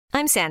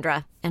I'm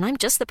Sandra, and I'm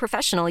just the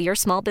professional your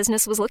small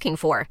business was looking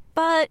for.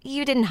 But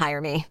you didn't hire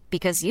me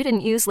because you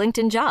didn't use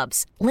LinkedIn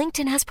Jobs.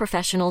 LinkedIn has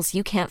professionals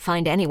you can't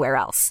find anywhere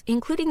else,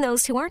 including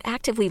those who aren't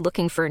actively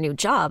looking for a new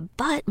job,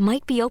 but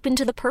might be open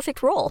to the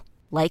perfect role,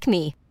 like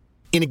me.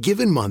 In a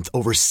given month,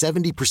 over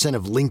 70%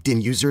 of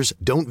LinkedIn users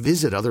don't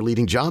visit other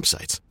leading job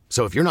sites.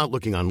 So if you're not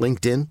looking on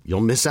LinkedIn,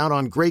 you'll miss out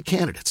on great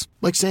candidates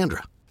like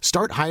Sandra.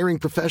 Start hiring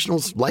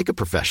professionals like a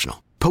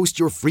professional. Post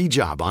your free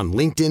job on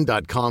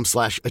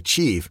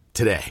linkedin.com/achieve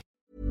today.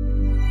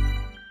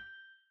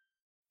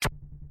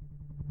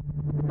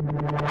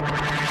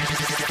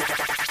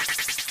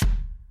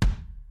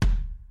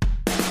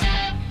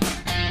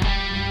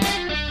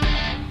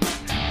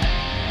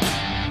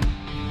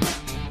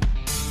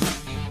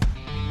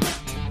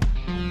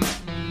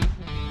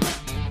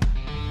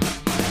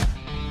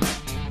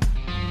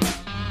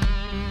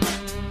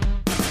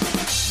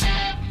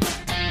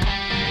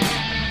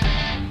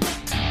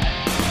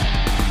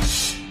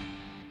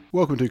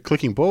 Welcome to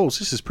Clicking Balls.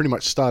 This is pretty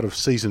much start of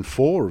season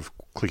 4 of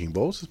Clicking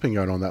Balls. It's been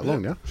going on that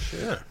long now.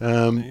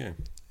 Yeah.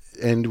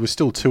 And we're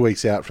still 2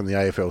 weeks out from the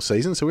AFL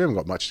season, so we haven't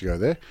got much to go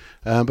there.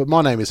 But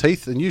my name is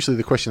Heath, and usually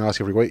the question I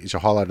ask every week is your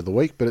highlight of the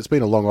week, but it's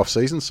been a long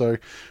off-season, so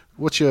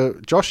what's your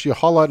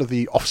highlight of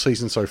the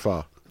off-season so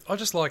far? I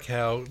just like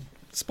how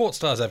sports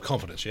stars have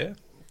confidence, yeah?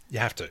 You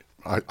have to.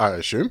 I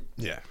assume.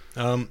 Yeah.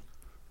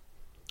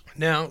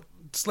 Now,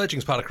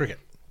 sledging's part of cricket.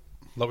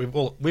 Like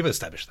we've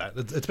established that.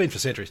 It's been for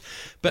centuries.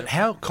 But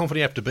how confident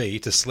you have to be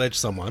to sledge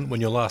someone when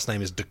your last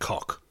name is de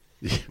Kock?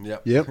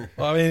 Yep.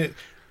 I mean,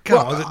 come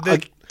on.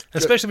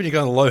 Especially when you're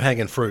going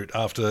low-hanging fruit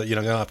after,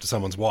 going after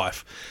someone's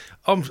wife.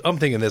 I'm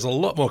thinking there's a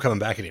lot more coming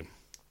back at him.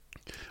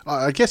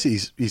 I guess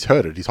he's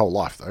heard it his whole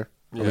life, though.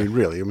 Yeah. I mean,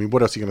 really. I mean,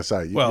 what else are you going to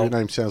say? Well, your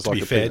name sounds like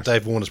to be fair,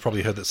 Dave Warner's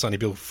probably heard that Sonny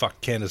Bill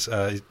fucked Candace,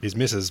 his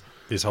missus,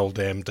 his whole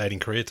damn dating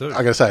career too.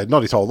 I got to say,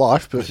 not his whole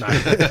life, but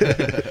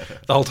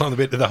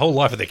the whole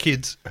life of their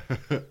kids.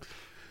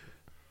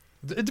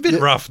 It's a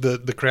bit rough,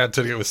 the crowd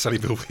turning up with Sonny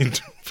Bill in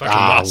fucking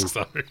masks,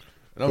 though.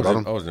 And I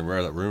wasn't aware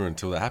of that rumour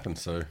until that happened,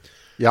 so...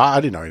 Yeah,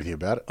 I didn't know anything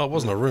about it. Oh, it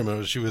wasn't a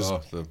rumour, she was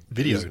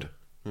videoed.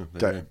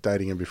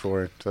 Dating him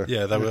before. So.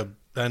 Yeah, they were...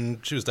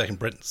 And she was dating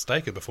Brent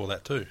Staker before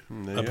that too.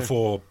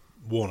 Before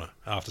Warner,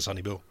 after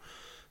Sonny Bill.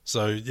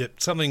 So, yeah,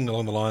 something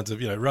along the lines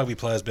of, rugby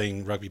players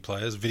being rugby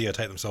players,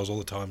 videotape themselves all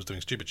the time as doing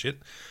stupid shit.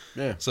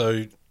 Yeah.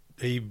 So,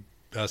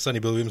 Sonny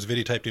Bill Williams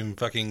videotaped him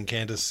fucking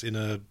Candace in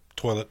a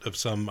toilet of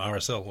some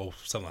RSL or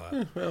something like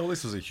that. Yeah, well,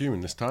 this was a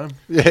human this time.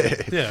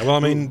 Yeah. Yeah, well, I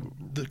mean,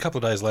 a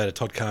couple of days later,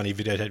 Todd Carney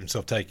videotaped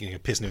himself taking a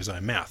piss in his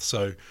own mouth.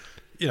 So,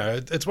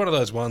 it's one of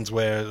those ones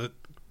where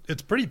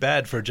it's pretty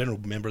bad for a general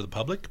member of the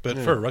public, but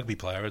for a rugby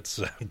player, it's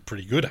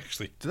pretty good,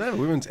 actually. Do they have a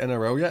women's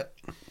NRL yet?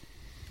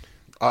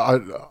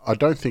 I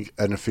don't think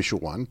an official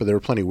one, but there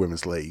are plenty of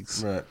women's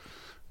leagues. Right.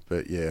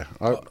 But yeah,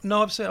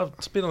 No, I've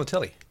been on the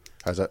telly.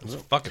 How's that? It's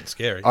fucking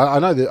scary. I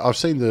know that I've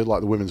seen the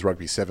women's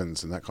rugby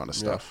sevens and that kind of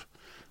stuff.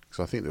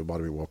 Because I think there might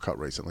have been World Cup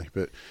recently.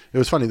 But it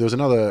was funny. There was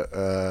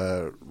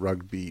another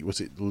rugby.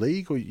 Was it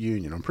league or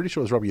union? I'm pretty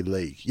sure it was rugby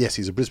league. Yes,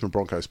 he's a Brisbane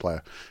Broncos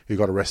player who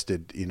got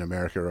arrested in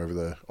America over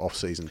the off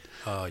season.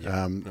 Oh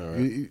yeah.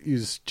 He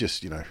was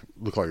just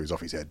looked like he was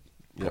off his head.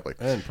 Probably.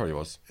 Yep. And probably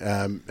was.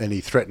 And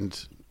he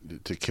threatened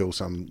to kill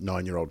some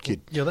 9-year-old kid.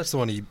 Yeah, that's the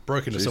one he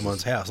broke into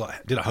someone's house,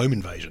 did a home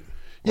invasion.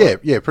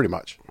 Yeah, pretty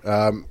much.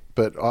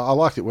 But I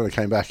liked it when it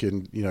came back,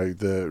 and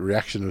the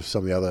reaction of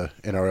some of the other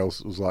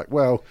NRLs was like,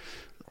 "Well,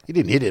 he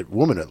didn't hit a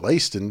woman at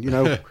least, and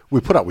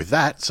we put up with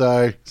that,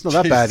 so it's not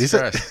that bad, is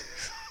it?"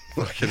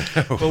 Fucking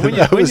hell. Well,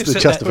 That was the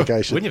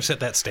justification. When you've set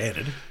that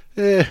standard,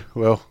 yeah,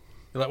 well,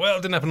 you're like, "Well,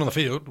 it didn't happen on the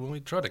field. Well, we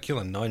tried to kill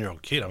a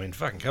 9-year-old kid. I mean,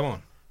 fucking come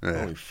on." yeah.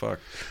 Holy fuck.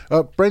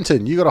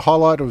 Brenton, you got a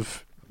highlight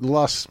of the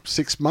last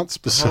 6 months?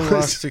 Besides The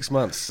last 6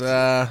 months.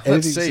 anything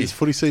Let's see. since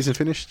footy season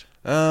finished?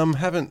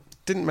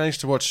 Didn't manage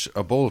to watch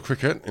a ball of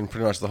cricket in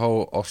pretty much the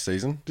whole off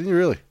season. Didn't you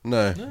really?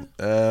 No.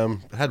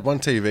 Had one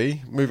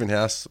TV, moving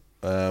house.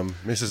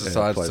 Mrs.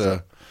 decides plays to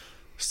out.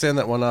 stand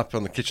that one up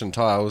on the kitchen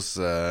tiles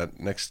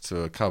next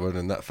to a cupboard,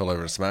 and that fell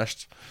over and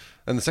smashed.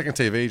 And the second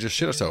TV just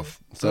shit itself.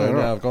 So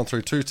now I've gone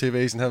through 2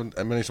 TVs and haven't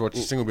managed to watch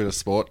a single bit of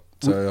sport.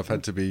 So I've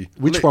had to be...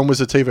 Which one was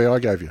the TV I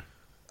gave you?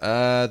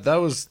 That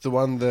was the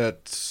one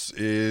that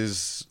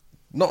is...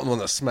 Not the one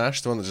that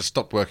smashed, the one that just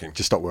stopped working.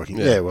 Just stopped working.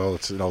 Yeah. Yeah, well,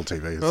 it's an old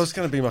TV. Well, it's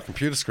going to be my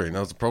computer screen. That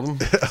was the problem.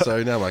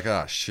 So now I'm like,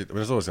 shit. I mean, I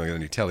was always going to get a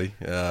new telly.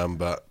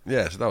 But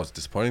yeah, so that was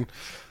disappointing.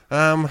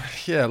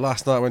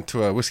 Last night I went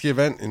to a whiskey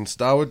event in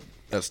Starwood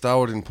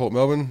in Port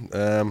Melbourne.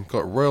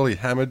 Got royally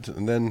hammered,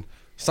 and then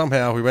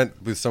somehow we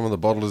went with some of the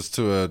bottlers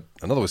to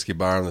another whiskey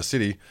bar in the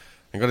city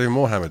and got even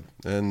more hammered.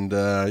 And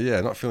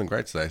not feeling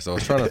great today. So I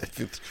was trying to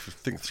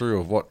think through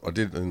of what I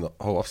did in the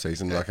whole off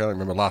season. Like, I don't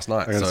remember last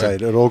night. I'm going to say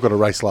it all got a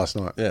race last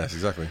night. Yes,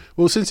 exactly.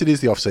 Well, since it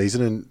is the off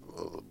season, and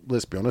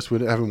let's be honest,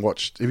 we haven't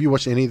watched. Have you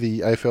watched any of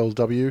the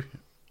AFLW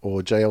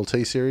or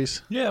JLT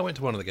series? Yeah, I went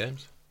to one of the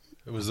games.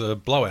 It was a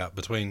blowout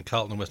between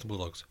Carlton and Western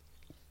Bulldogs.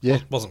 Yeah,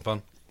 wasn't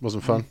fun.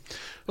 Wasn't fun.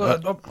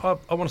 Well,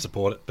 I want to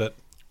support it, but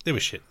it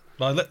was shit.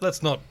 Like,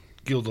 let's not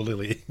gild the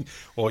lily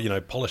or,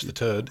 polish the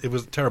turd. It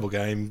was a terrible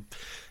game.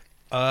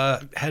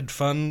 Had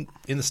fun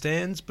in the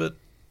stands, but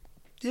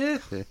yeah.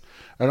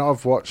 And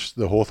I've watched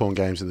the Hawthorn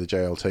games in the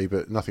JLT,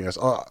 but nothing else.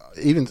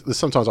 Even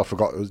sometimes I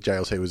forgot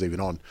JLT was even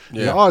on.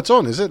 Yeah. It's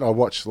on, is it? I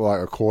watched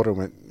like a quarter and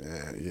went,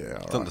 yeah.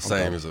 It's not the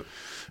same, is it?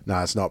 No,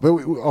 it's not. But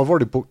I've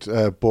already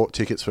bought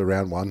tickets for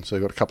round one, so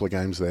we've got a couple of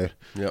games there.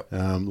 Yep.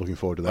 Looking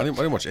forward to that. I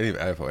didn't watch any of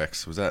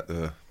AFLX. Was that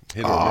the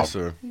hit or miss?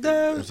 Or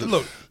No,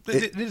 look,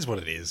 it is what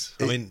it is.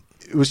 I mean,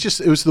 it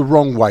was the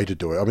wrong way to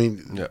do it. I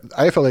mean, Yeah.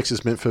 AFLX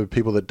is meant for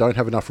people that don't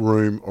have enough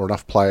room or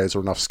enough players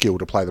or enough skill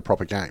to play the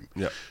proper game.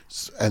 Yeah.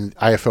 And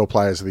AFL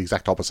players are the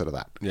exact opposite of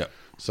that. Yeah.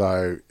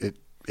 So it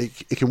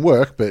can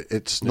work, but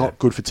it's not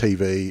good for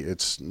TV.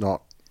 It's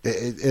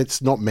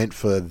not meant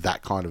for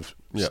that kind of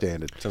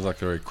standard. Sounds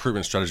like a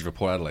recruitment strategy for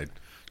Port Adelaide.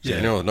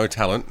 Yeah. With no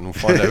talent, and we'll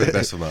find out who the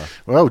best of them are.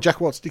 Well, Jack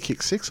Watts did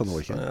kick 6 on the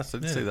weekend. I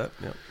did see that.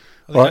 Yeah.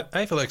 I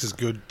think AFLX is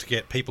good to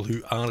get people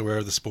who aren't aware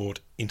of the sport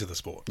into the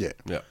sport. Yeah.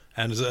 Yeah.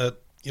 And as a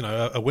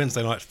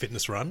Wednesday night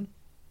fitness run,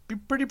 be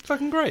pretty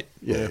fucking great.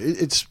 Yeah,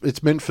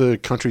 it's meant for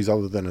countries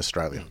other than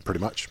Australia,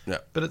 pretty much. Yeah.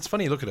 But it's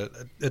funny, look at it.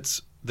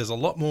 There's a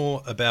lot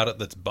more about it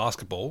that's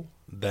basketball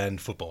than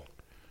football.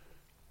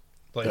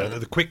 Like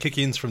the quick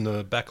kick-ins from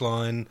the back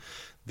line,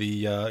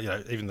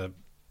 even the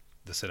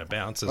centre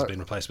bounce has been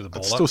replaced with a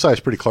I'd baller. still say it's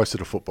pretty closer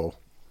to football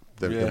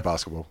than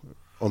basketball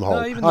on the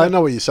whole. even I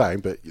know what you're saying,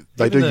 but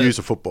they do even use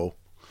a football.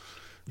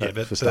 Yeah,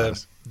 but for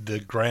starters. the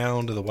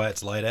ground, the way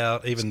it's laid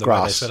out, even the way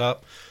grass. they set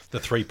up, the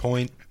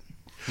 3-point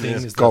thing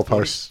is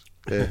Goalposts.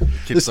 Yeah.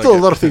 There's don't still a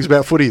get- lot of things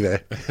about footy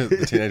there.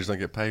 The teenagers don't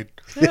get paid.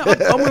 Yeah,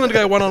 I'm willing to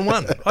go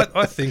one-on-one.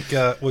 I think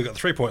we've got the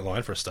 3-point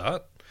line for a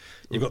start.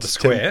 You've got the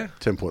square.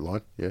 10-point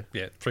line, yeah.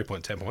 Yeah,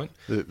 3-point, 10-point.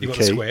 The You've got key.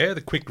 the square,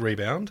 the quick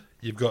rebound.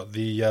 You've got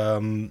the...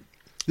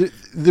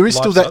 There is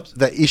still Live subs?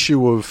 that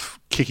issue of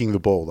kicking the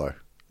ball, though.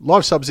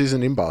 Live subs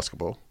isn't in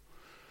basketball.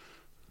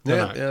 Yeah,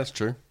 no. yeah, that's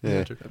true. Yeah.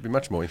 It'd be a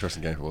much more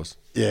interesting game if it was.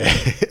 Yeah.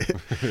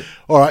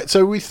 All right,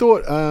 so we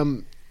thought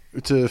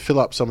to fill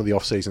up some of the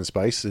off-season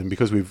space, and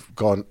because we've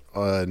gone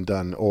and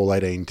done all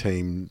 18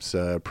 teams'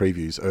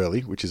 previews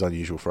early, which is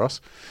unusual for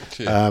us,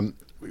 Yeah.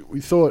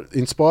 we thought,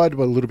 inspired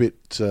by a little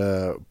bit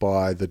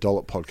by the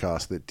Dollop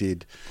podcast that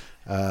did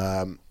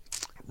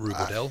Rube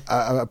Waddell.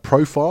 a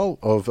profile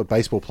of a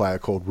baseball player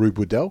called Rube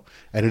Waddell,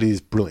 and it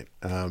is brilliant.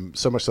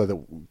 So much so that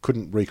we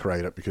couldn't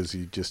recreate it because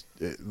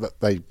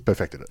they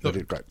perfected it. They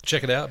did great.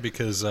 Check it out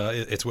because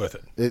it's worth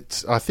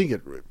it. I think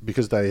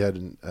because they had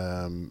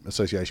an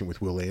association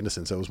with Will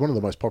Anderson, so it was one of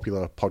the most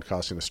popular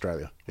podcasts in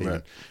Australia.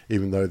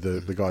 Even though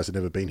the guys had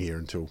never been here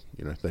until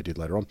they did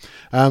later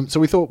on. So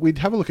we thought we'd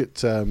have a look at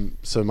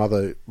some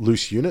other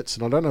loose units,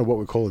 and I don't know what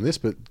we're calling this,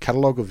 but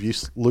catalogue of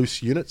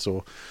loose units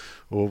or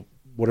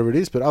whatever it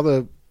is, but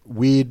other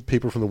weird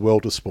people from the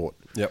world of sport.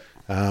 Yep.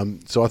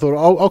 So I thought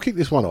I'll kick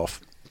this one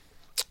off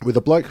with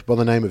a bloke by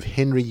the name of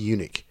Henry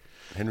Unick.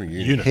 Henry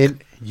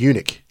Unick.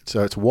 Unick.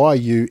 So it's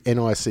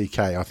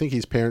Unick. I think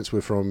his parents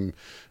were from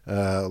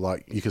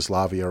like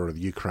Yugoslavia or the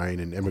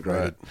Ukraine and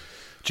emigrated. Right.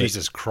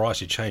 Jesus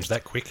Christ, you changed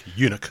that quick.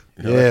 Eunuch.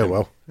 Yeah,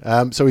 well.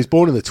 So he's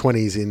born in the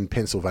 1920s in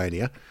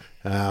Pennsylvania.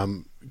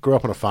 Grew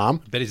up on a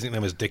farm. Bet his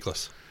nickname was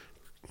Dickless.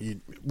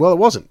 Well, it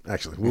wasn't,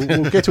 actually.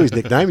 We'll get to his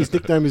nickname. His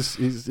nickname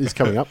is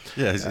coming up.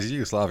 Yeah, he's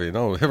Yugoslavian.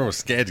 No, everyone was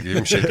scared to give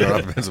him shit growing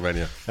up in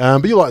Pennsylvania.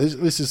 But you're like,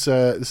 this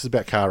is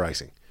about car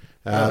racing.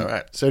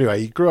 Right. So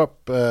anyway, he grew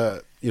up,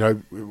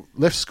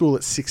 left school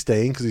at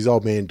 16 because his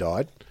old man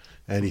died.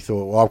 And he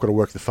thought, well, I've got to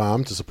work the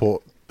farm to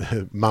support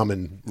mum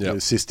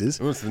and sisters.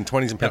 It was in the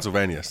 20s in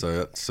Pennsylvania, so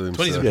that seems...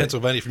 20s in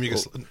Pennsylvania from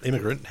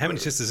immigrant. How many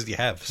sisters did you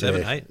have?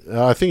 7, 8?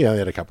 I think he only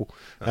had a couple.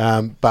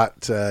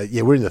 But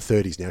we're in the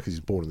 30s now because he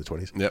was born in the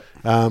 20s.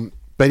 Yep.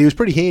 But he was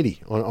pretty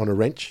handy on a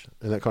wrench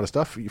and that kind of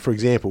stuff. For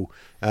example,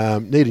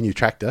 need a new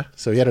tractor.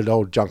 So he had an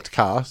old junked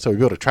car. So he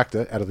built a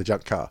tractor out of the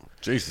junked car.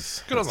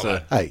 Jesus. Good on the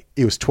lad. Hey,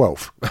 he was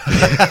 12.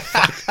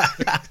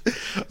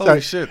 Holy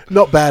shit.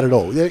 Not bad at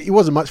all. He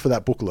wasn't much for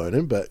that book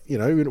learning, but,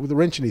 with the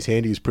wrench in his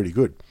hand, he was pretty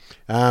good.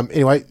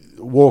 Anyway,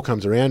 war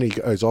comes around. He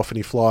goes off and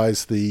he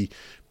flies the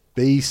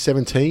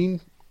B-17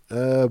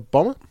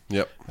 bomber.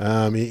 Yep.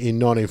 In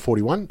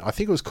 1941. I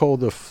think it was called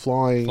the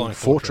Flying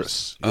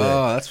Fortress. Yeah.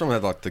 Oh, that's from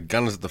like the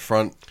gunners at the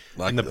front,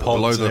 like And the below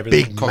pods and the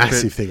everything. Big, cockpit.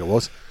 massive thing it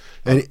was.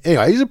 And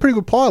anyway, he's a pretty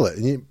good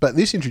pilot. But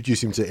this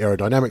introduced him to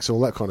aerodynamics and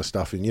all that kind of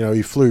stuff. And,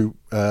 he flew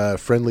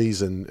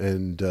friendlies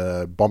and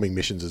bombing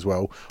missions as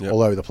well,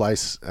 all over the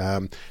place.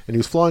 And he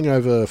was flying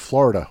over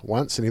Florida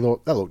once, and he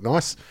thought, that looked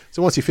nice.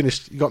 So once he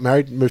finished, he got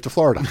married and moved to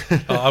Florida.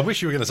 I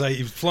wish you were going to say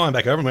he was flying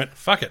back over and went,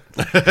 fuck it.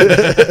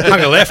 Hung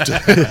a left.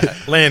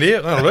 Land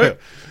here. That'll do.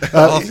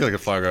 I feel like a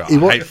flyer. I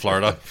hate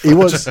Florida. He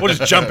was... Or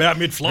just jump out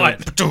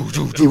mid-flight.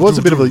 He was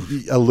a bit of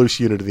a loose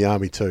unit of the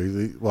army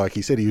too. Like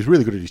he said, he was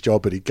really good at his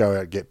job, but he'd go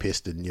out and get pissed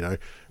and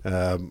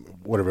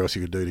whatever else he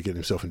could do to get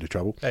himself into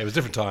trouble. Hey, it was a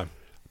different time.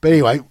 But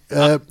anyway,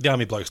 The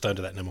army blokes don't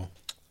do that no more.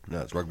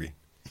 No, it's rugby.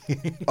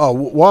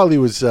 while he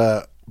was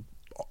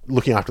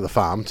looking after the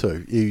farm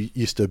too, he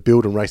used to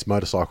build and race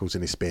motorcycles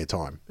in his spare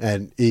time,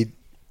 and he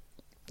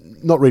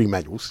not reading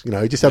manuals,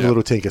 just have a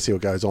little tinker, see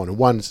what goes on. And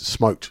one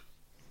smoked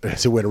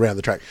as it went around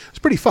the track. It was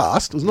pretty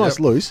fast. It was nice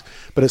loose,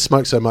 but it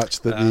smoked so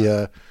much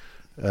that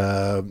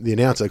the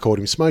announcer called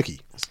him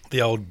Smokey.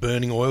 The old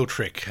burning oil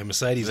trick.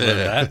 Mercedes learned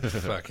that.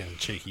 Fucking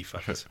cheeky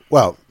fuckers.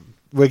 Well,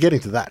 we're getting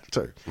to that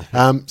too.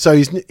 So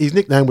his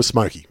nickname was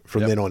Smokey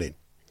from then on in.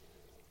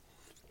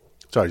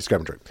 Sorry, just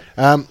grabbing a drink.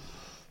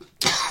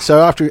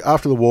 So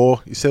after the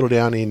war, he settled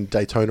down in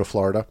Daytona,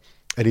 Florida,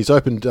 and he's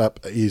opened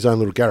up his own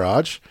little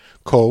garage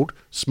called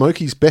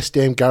Smokey's Best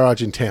Damn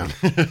Garage in Town.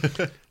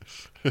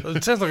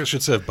 It sounds like it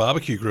should serve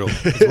barbecue grill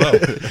as well.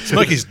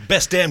 Smokey's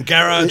Best Damn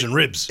Garage and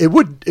ribs. It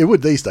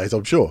would these days,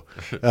 I'm sure.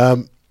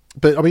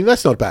 But I mean,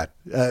 that's not bad.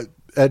 And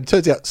it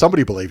turns out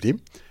somebody believed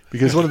him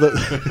because one of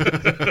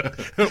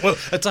the well,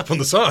 it's up on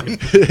the sign.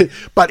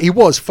 but he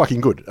was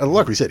fucking good. And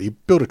like we said, he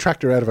built a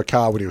tractor out of a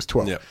car when he was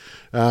 12. Yep.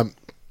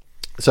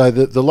 So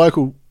the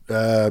local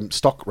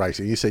stock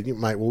racing, he said,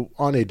 mate, well,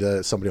 I need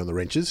somebody on the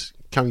wrenches.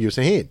 Come give us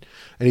a hand.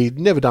 And he'd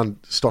never done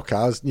stock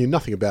cars, knew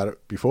nothing about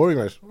it before. He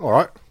goes, all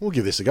right, we'll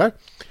give this a go.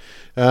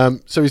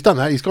 So he's done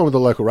that. He's gone with the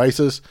local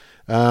racers,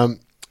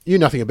 knew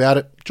nothing about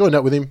it, joined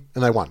up with him,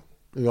 and they won.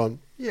 He's gone,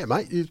 yeah,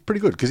 mate, he's pretty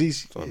good because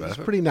he's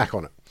pretty knack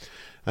on it.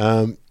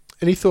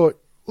 And he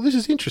thought, well, this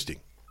is interesting.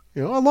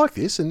 I like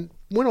this. And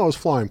when I was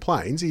flying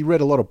planes, he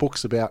read a lot of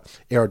books about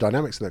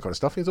aerodynamics and that kind of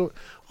stuff. And he thought,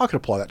 I could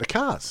apply that to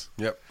cars.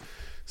 Yep.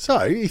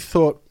 So he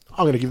thought,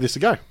 I'm going to give this a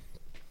go.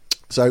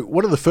 So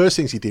one of the first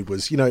things he did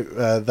was,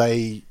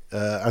 they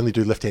only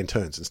do left-hand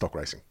turns in stock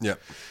racing. Yep.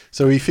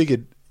 So he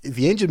figured if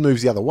the engine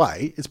moves the other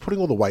way, it's putting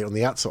all the weight on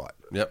the outside.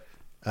 Yep.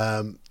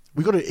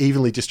 We've got to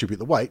evenly distribute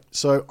the weight,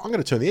 so I'm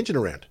going to turn the engine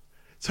around.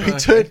 So he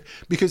turned,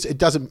 because it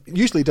doesn't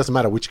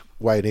matter which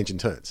way an engine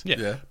turns.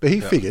 Yeah. But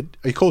he figured,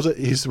 he calls it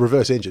his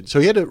reverse engine.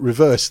 So he had to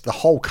reverse the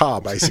whole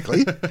car,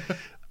 basically,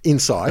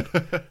 inside,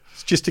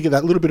 just to get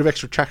that little bit of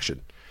extra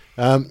traction.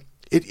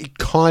 It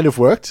kind of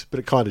worked,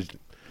 but it kind of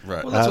didn't.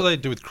 Right. Well, that's what they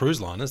do with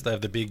cruise liners. They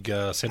have the big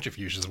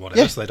centrifuges and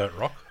whatever, so they don't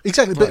rock.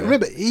 Exactly. But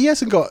remember, he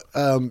hasn't got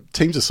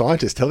teams of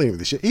scientists telling him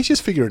this shit. He's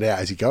just figuring it out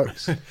as he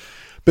goes.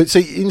 But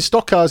see, in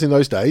stock cars in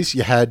those days,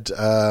 you had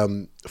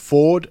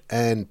Ford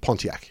and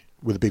Pontiac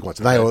were the big ones.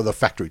 And they were the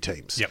factory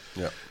teams.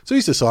 Yep. So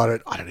he's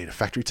decided, I don't need a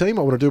factory team.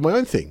 I want to do my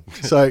own thing.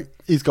 So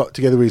he's got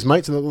together with his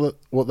mates and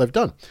what they've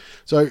done.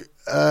 So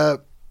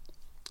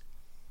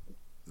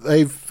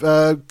they've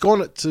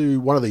gone to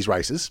one of these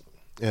races.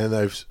 And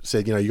they've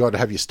said, you got to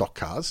have your stock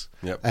cars.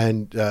 Yep.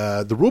 And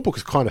the rule book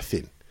is kind of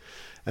thin.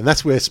 And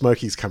that's where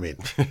Smokey's come in.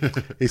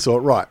 He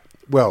thought, right,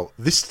 well,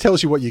 this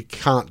tells you what you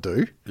can't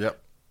do. Yep.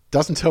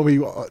 Doesn't tell me,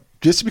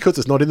 just because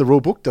it's not in the rule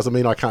book doesn't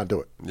mean I can't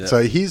do it. Yep.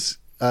 So he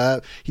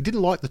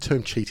didn't like the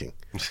term cheating.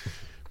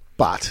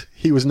 But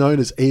he was known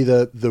as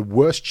either the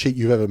worst cheat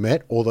you've ever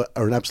met or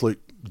an absolute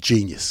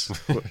genius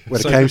when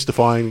it came to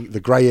finding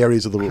the grey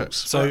areas of the rules.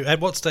 So at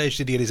what stage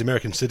did he get his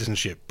American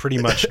citizenship? Pretty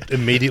much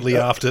immediately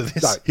after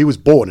this? No, he was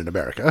born in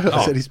America.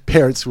 I said his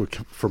parents were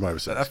from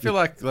overseas. I feel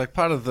like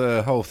part of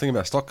the whole thing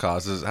about stock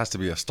cars is it has to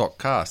be a stock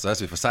car, so it has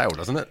to be for sale,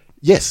 doesn't it?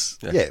 Yes,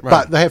 yeah, right.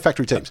 but they have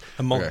factory teams.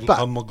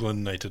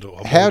 Homogenated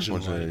or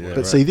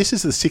But see, this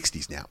is the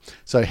 60s now.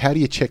 So how do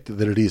you check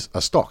that it is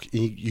a stock?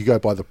 You go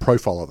by the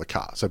profile of the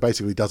car. So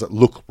basically, does it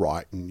look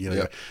right? And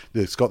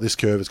it's got this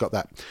curve, it's got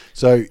that.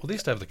 So Well, they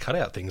used to have the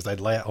cutout things they'd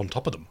lay out on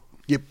top of them.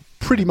 yeah,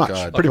 pretty much,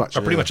 God. pretty much.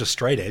 Pretty much a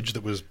straight edge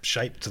that was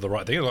shaped to the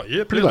right thing. Like,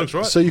 yeah, Pretty it much. looks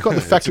right. So you've got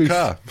the factory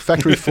car.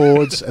 factory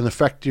Fords and the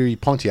factory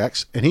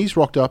Pontiacs, and he's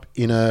rocked up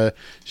in a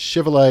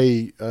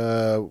Chevrolet.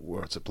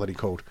 What's it bloody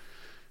called?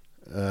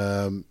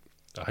 I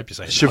hope you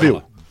say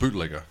Chevelle.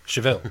 Bootlegger.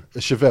 Chevelle. A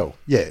Chevelle.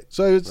 Yeah.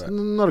 So it's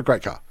not a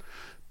great car,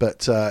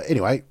 but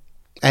anyway,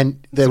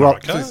 and they're all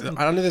rock. right car.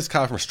 I know this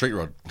car from a street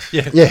rod.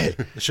 Yeah. Yeah.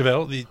 The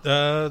Chevelle.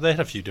 They had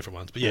a few different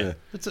ones, but yeah.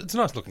 It's a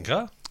nice looking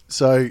car,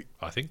 So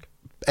I think.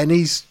 and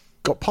he's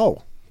got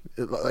pole.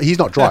 He's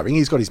not driving.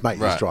 He's got his mate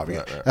who's Right, driving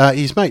right, it.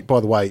 His mate,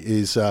 by the way,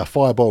 is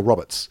Fireball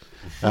Roberts.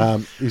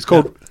 He's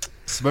called.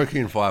 Smoky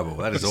and Fireball.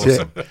 That is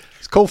awesome. Yeah,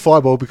 it's called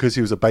Fireball because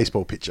he was a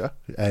baseball pitcher,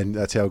 and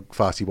that's how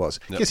fast he was.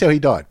 Guess how he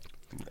died?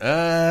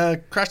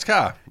 Crashed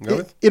car. Go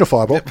with. In a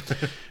fireball.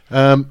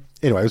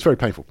 Anyway, it was very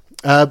painful.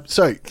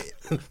 So,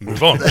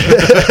 Move on.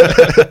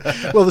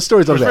 well, the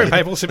story's not Very about it.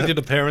 painful. Sympathy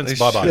to parents.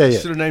 Bye bye. Yeah, yeah.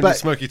 Should have named But it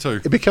Smoky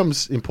too. It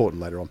becomes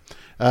important later on.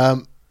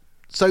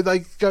 So they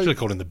Should go have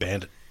called him the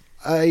Bandit.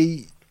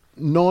 a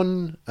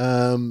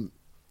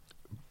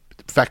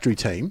non-factory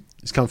team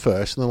has come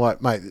first, and they're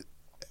like, mate,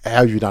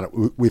 how have you done it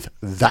with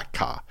that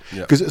car?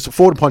 Yeah. Because it's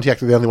Ford and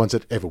Pontiac are the only ones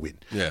that ever win.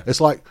 Yeah.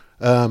 It's like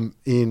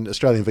in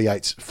Australian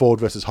V8s, Ford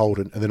versus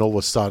Holden, and then all of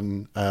a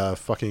sudden,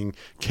 fucking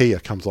Kia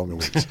comes along and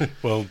wins.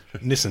 Well,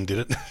 Nissan did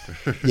it.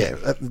 Yeah,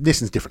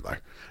 Nissan's different though,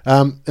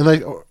 and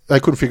they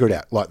couldn't figure it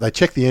out. Like they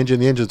checked the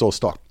engine's all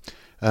stock.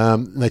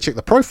 And they checked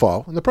the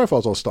profile, and the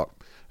profile's all stock.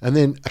 And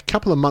then a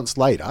couple of months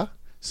later,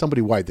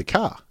 somebody weighed the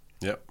car.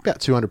 Yep. About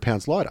 200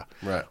 pounds lighter.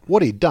 Right.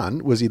 What he'd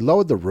done was he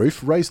lowered the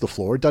roof, raised the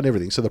floor, had done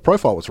everything. So the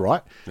profile was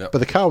right, Yep. but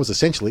the car was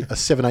essentially a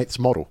 7/8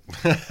 model.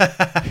 He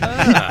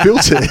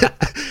built it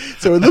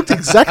So it looked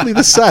exactly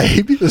the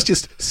same. It was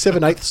just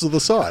 7/8 of the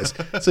size.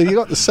 So you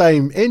got the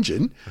same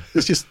engine.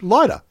 It's just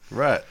lighter.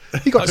 Right.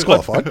 He got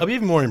disqualified. I'd be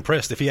even more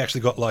impressed if he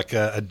actually got like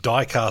a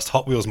die-cast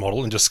Hot Wheels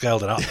model and just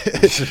scaled it up.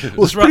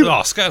 Well, it's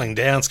pretty- Scaling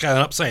down,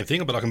 scaling up, same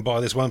thing, but I can buy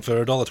this one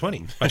for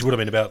 $1.20. Which would have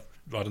been about,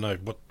 I don't know,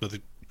 what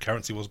the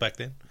currency was back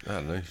then. I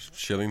don't know,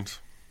 shillings.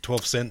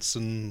 12 cents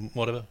and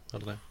whatever. I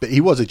don't know. But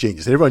he was a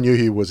genius. Everyone knew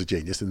he was a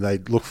genius, and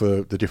they'd look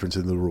for the difference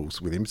in the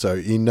rules with him. So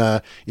in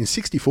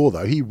 '64,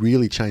 though, he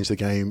really changed the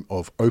game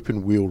of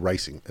open wheel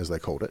racing, as they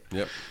called it.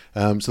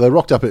 Yep. So they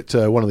rocked up at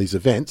one of these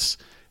events,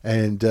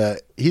 and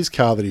his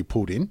car that he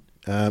pulled in.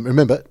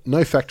 Remember,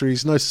 no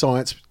factories, no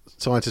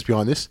scientists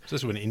behind this. So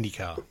this was an Indy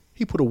car.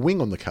 He put a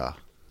wing on the car.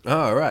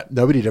 Oh, right.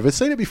 Nobody had ever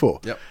seen it before.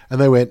 Yep. And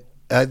they went.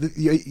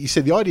 He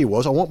said the idea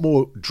was, I want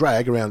more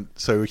drag around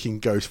so we can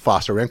go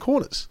faster around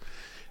corners.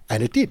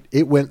 And it did.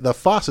 It went the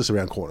fastest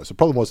around corners. The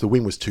problem was the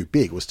wing was too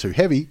big. It was too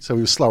heavy, so he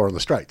was slower on the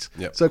straights.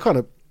 Yep. So it kind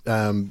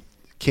of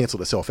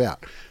cancelled itself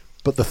out.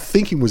 But the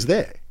thinking was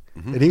there.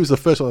 And he was the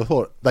first one that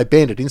thought. They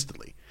banned it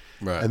instantly.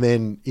 Right. And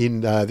then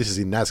this is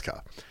in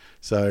NASCAR.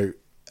 So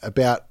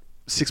about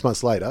 6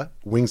 months later,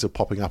 wings are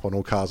popping up on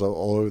all cars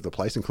all over the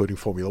place, including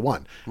Formula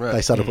One. Right.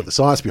 They started to put the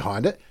science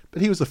behind it,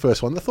 but he was the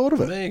first one that thought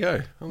of it. There you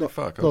go. Holy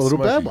fuck. Not a little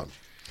bad one.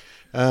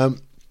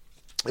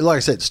 Like I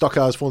said, stock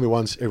cars, Formula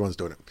Ones, everyone's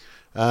doing it.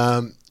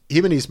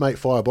 Him and his mate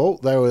Fireball,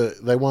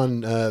 they won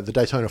the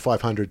Daytona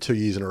 500 2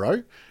 years in a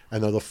row,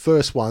 and they're the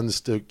first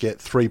ones to get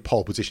 3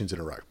 pole positions in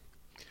a row.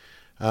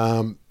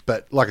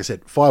 But like I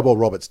said, Fireball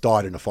Roberts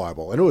died in a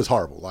fireball, and it was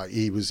horrible. Like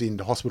he was in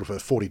the hospital for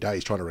 40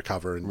 days trying to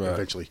recover, and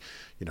eventually,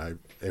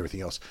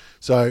 everything else.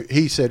 So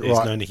he said, There's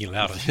right, no Nicky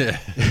Lauda.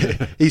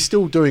 he's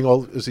still doing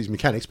all his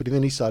mechanics, but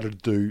then he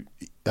started to do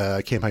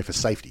campaign for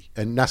safety.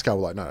 And NASCAR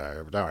were like,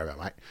 no, don't worry about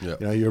it, mate.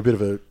 Yeah. You're a bit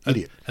of an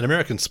idiot. An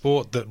American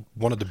sport that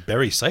wanted to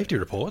bury safety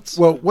reports.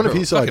 Well, one of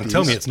his Fucking ideas...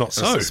 tell me it's not It's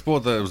so. a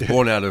sport that was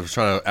born out of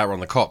trying to outrun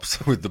the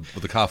cops with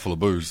the car full of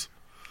booze.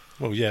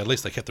 Well, yeah, at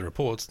least they kept the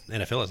reports.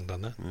 NFL hasn't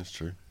done that. That's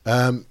true.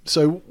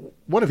 So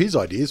one of his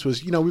ideas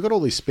was, we've got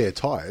all these spare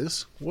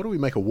tyres. Why don't we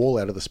make a wall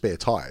out of the spare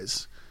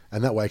tyres?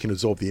 And that way it can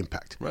absorb the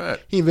impact. Right.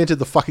 He invented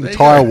the fucking There you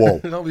tyre go.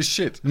 wall. Holy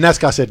shit.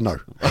 NASCAR said no.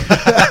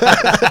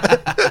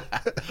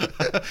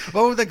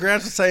 What were the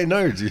grounds for saying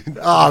no? Do you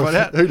find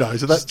out? Who knows?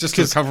 So that, Just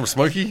because come from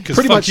Smokey? Because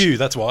Pretty fuck much- you,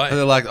 that's And why.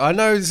 they're like, I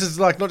know this is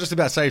like not just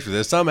about safety.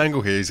 There's some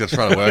angle here he's going to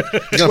try to work.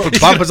 He's going to put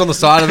bumpers on the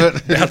side of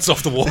it. Bounce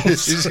off the walls.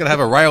 He's just going to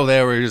have a rail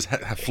there where he just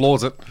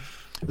floors it.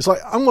 it's like,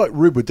 unlike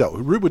Rube Waddell.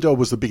 Rube Waddell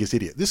was the biggest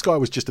idiot. This guy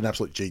was just an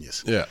absolute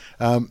genius. Yeah.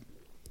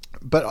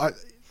 But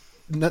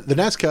the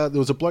NASCAR, there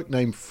was a bloke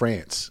named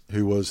France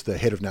who was the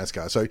head of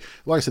NASCAR. So,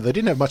 like I said, they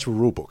didn't have much of a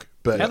rule book.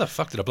 But How the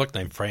fuck did a bloke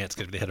named France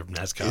get to the head of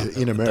NASCAR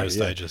in at America, those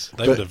yeah. stages?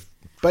 They But would have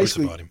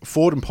basically, crucified him.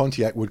 Ford and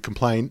Pontiac would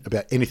complain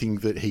about anything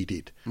that he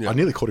did. Yeah. I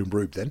nearly called him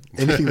Rube then.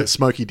 Anything that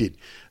Smokey did,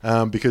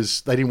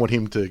 because they didn't want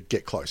him to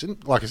get close.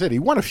 And like I said, he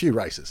won a few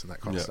races and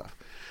that kind of stuff.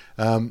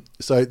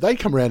 So they'd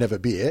come around and have a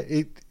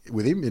beer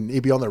with him, and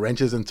he'd be on the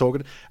wrenches and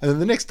talking. And then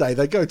the next day,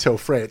 they'd go tell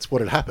France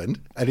what had happened,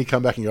 and he'd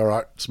come back and go, all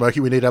right, Smokey,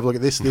 we need to have a look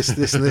at this, and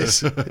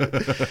this.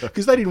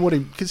 Because they didn't want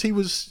him, because he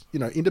was,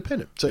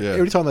 independent. So Yeah.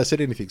 every time they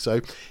said anything. So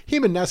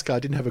him and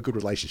NASCAR didn't have a good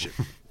relationship.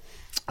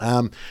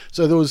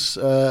 So there was,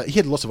 he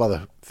had lots of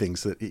other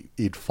things that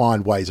he'd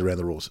find ways around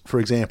the rules. For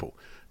example,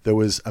 there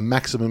was a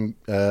maximum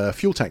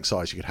fuel tank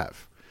size you could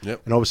have.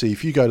 Yep. And obviously,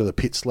 if you go to the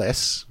pits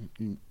less,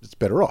 it's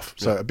better off.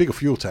 So a bigger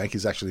fuel tank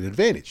is actually an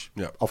advantage,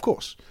 Yep. of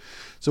course.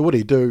 So what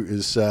he'd do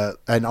is, and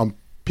I'm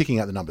picking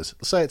out the numbers.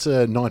 Let's say it's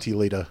a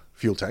 90-litre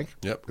fuel tank.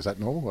 Yep. Is that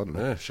normal? I don't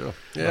know. Yeah, sure.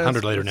 Yeah,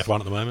 100 litre in F1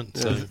 at the moment.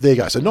 So. There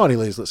you go. So 90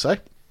 litres, let's say.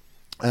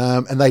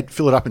 And they'd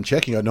fill it up and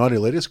check. You go, 90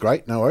 litres,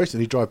 great, no worries.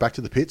 And he'd drive back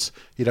to the pits.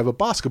 He'd have a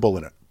basketball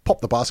in it. Pop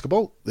the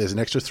basketball, there's an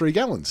extra 3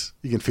 gallons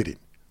you can fit in,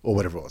 or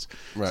whatever it was.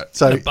 Right.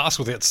 So, The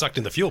basketball gets sucked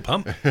in the fuel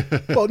pump.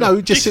 well, no,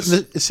 it'd just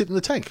sit in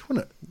the tank,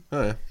 wouldn't it?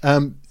 Oh, yeah.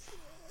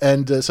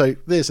 And so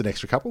there's an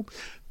extra couple.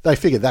 They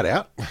figured that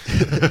out.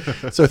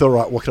 So they thought,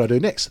 right, what can I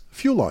do next?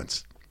 Fuel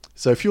lines.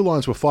 So fuel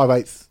lines were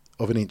 5/8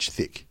 of an inch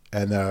thick,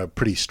 and they're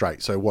pretty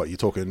straight. So what, you're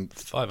talking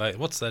 5'8".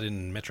 What's that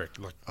in metric?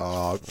 Like,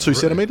 2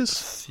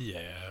 centimetres?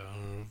 yeah.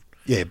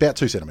 Yeah, about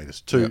 2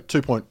 centimetres.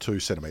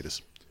 2.2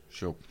 centimetres.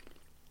 Sure.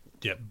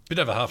 Yeah, bit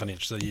over half an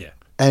inch, so yeah.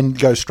 And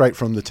go straight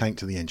from the tank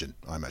to the engine,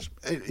 I imagine.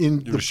 In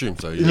You assume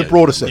so, In yeah. the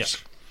broader Yeah. sense.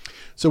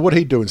 So what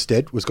he'd do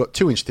instead was got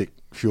 2-inch thick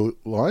fuel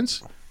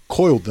lines,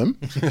 coiled them,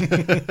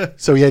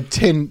 so he had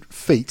 10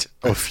 feet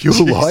of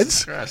fuel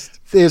lines. Christ.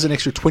 There's an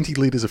extra 20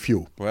 litres of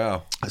fuel.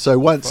 Wow. So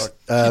once,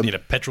 You need a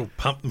petrol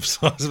pump the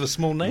size of a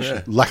small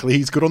nation. luckily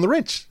he's good on the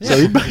wrench.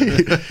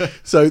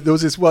 So there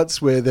was this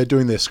once where they're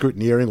doing their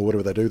scrutineering or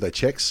whatever they do, they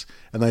checks,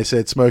 and they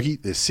said, Smokey,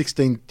 there's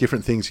 16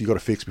 different things you got to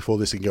fix before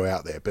this can go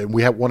out there. But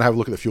we want to have a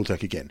look at the fuel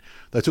tank again.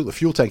 They took the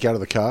fuel tank out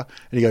of the car,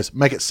 and he goes,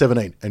 make it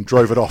 17, and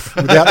drove it off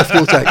without the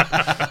fuel tank.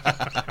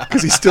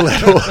 Because he still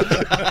had all...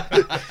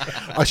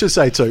 I should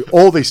say too,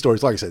 all these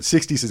stories, like I said,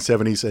 60s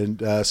and 70s,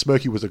 and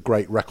Smokey was a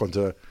great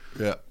raconteur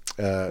Yeah.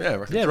 I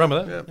reckon Yeah, so. run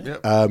with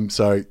that. Yeah.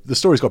 So the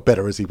stories got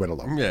better as he went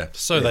along. Yeah.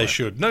 So they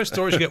should. No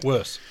stories get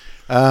worse.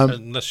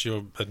 Unless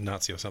you're a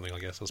Nazi or something, I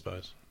guess, I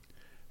suppose.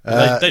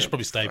 They should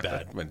probably stay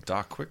bad. Went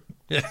dark quick.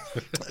 Yeah.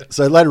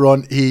 So later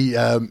on, he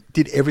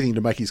did everything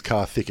to make his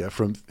car thicker,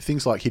 from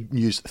things like he'd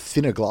use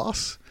thinner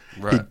glass.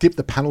 Right. He'd dip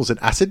the panels in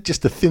acid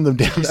just to thin them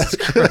down. Jesus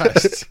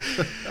Christ.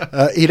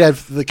 He'd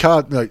have the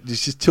car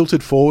just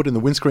tilted forward and the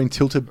windscreen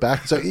tilted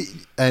back. So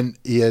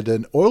he had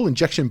an oil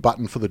injection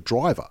button for the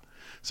driver,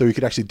 so he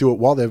could actually do it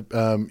while they're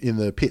in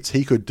the pits.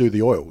 He could do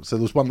the oil, so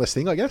there was one less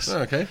thing, I guess. Oh,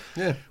 okay.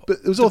 Yeah. But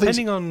it was all things.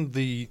 Depending on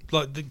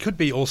it could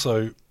be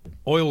also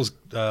oil's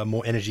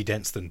more energy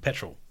dense than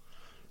petrol,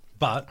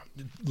 but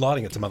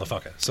lighting it's a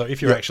motherfucker. So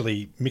if you're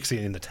actually mixing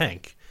it in the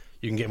tank,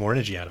 you can get more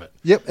energy out of it.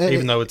 Yep,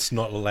 even though it's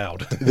not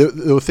allowed.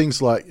 There were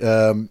things like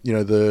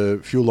the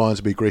fuel lines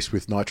would be greased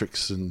with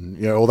nitrix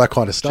and all that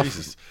kind of stuff.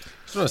 Jesus.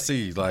 I just want to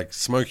see like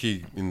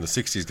Smokey in the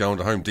 60s going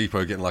to Home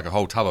Depot getting like a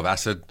whole tub of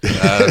acid,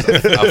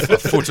 a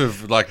foot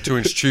of like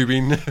 2-inch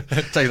tubing,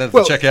 taking that to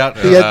the checkout.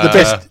 He had the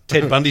best.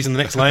 Ted Bundy's in the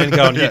next lane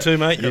going, you too,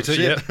 mate, you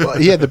too, yeah. Well,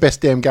 he had the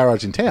best damn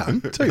garage in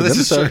town too. This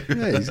is so true.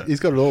 yeah,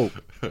 he's got it all.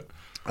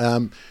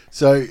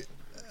 So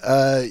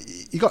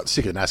he got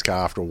sick of NASCAR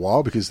after a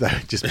while because they were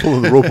just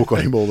pulling the rule book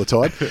on him all the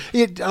time.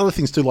 He had other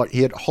things too, like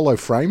he had hollow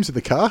frames in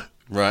the car.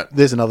 Right.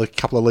 There's another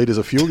couple of litres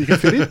of fuel you can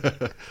fit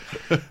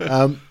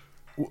in.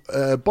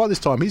 By this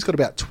time, he's got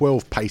about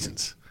 12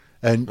 patents.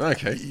 And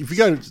if you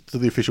go to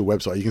the official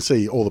website, you can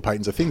see all the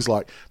patents are things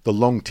like the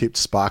long-tipped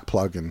spark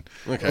plug and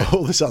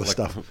all this other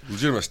stuff.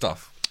 Legitimate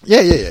stuff.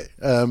 Yeah.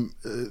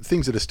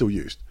 Things that are still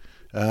used.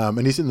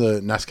 And he's in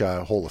the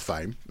NASCAR Hall of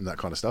Fame and that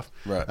kind of stuff.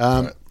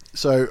 Right.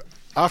 So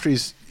after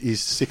he's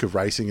sick of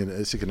racing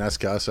and sick of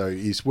NASCAR, so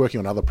he's working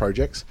on other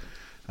projects.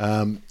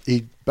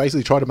 He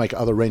basically tried to make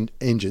other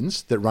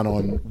engines that run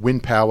on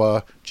wind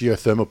power,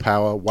 geothermal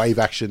power, wave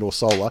action, or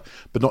solar,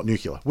 but not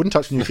nuclear. Wouldn't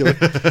touch nuclear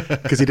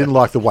because he didn't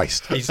like the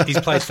waste. He's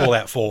played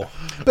Fallout 4.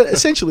 But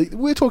essentially,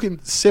 we're talking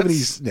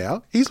 70s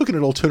now. He's looking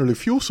at alternative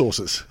fuel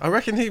sources. I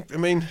reckon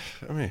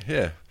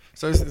yeah.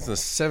 So it's in the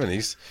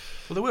 70s.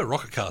 Well, there were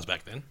rocket cars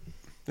back then.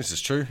 This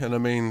is true. And I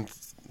mean,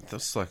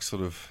 that's like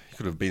sort of, he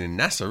could have been in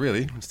NASA,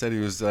 really. Instead, he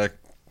was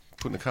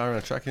putting a car on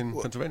a track in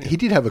Pennsylvania. He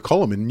did have a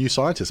column in New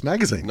Scientist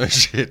magazine. No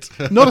shit.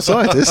 Not a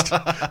scientist,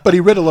 but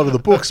he read a lot of the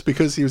books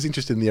because he was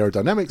interested in the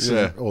aerodynamics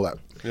and all that.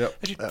 Yep.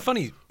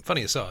 Actually,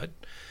 funny aside,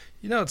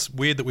 it's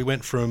weird that we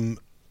went from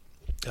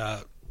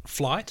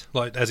flight,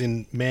 like as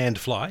in manned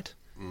flight,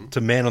 to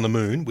man on the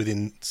moon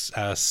within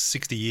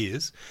 60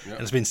 years. Yep.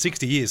 And it's been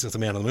 60 years since the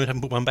man on the moon.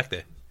 Haven't put one back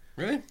there.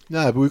 Really?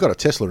 No, but we've got a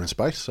Tesla in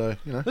space, so,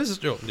 This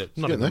is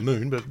not in the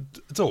moon, but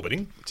it's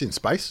orbiting. it's in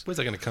space. Where's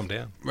that going to come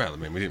down? Well, I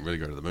mean, we didn't really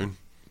go to the moon.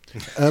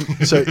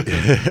 So,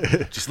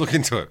 Just look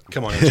into it.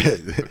 Come on,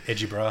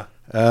 edgy bra.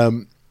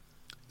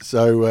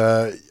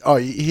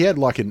 He had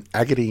like an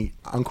Agony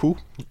Uncle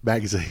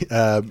magazine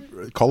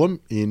column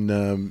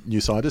in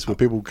New Scientist where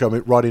people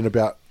come right in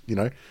about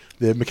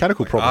their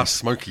mechanical problems. Ask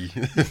Smokey.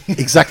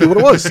 Exactly what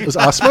it was. It was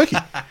Ask Smokey.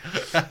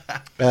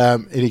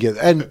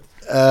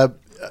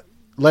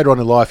 Later on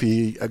in life,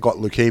 he got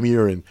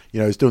leukemia, and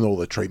he's doing all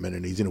the treatment,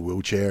 and he's in a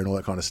wheelchair and all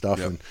that kind of stuff.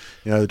 Yep. And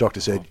the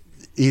doctor said,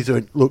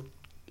 "Look,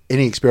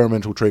 any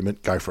experimental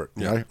treatment, go for it.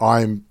 Yeah.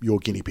 I'm your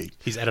guinea pig."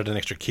 He's added an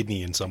extra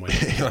kidney in somewhere.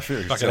 I feel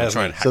he's Fucking has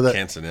trying me. to hack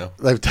cancer now.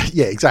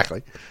 Yeah,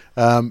 exactly.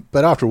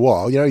 But after a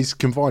while, he's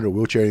confined to a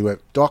wheelchair. And he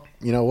went, "Doc,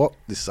 you know what?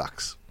 This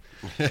sucks.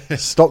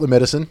 Stop the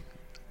medicine.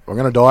 I'm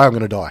going to die. I'm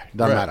going to die.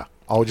 Doesn't matter.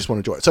 I just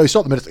want to enjoy it." So he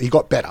stopped the medicine. He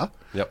got better.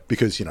 Yep.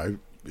 Because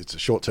it's a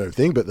short-term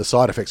thing, but the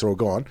side effects are all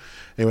gone. And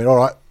he went, "All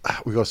right,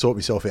 we've got to sort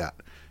myself out."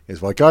 He goes,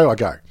 "If I go, I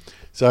go."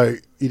 So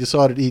he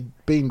decided he'd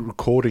been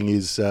recording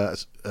his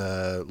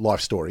life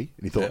story,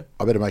 and he thought,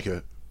 "I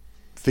better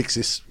fix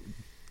this,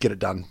 get it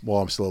done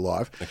while I'm still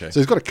alive." Okay. So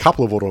he's got a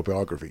couple of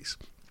autobiographies.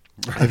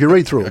 And if you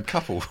read through A them,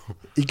 couple.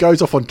 he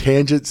goes off on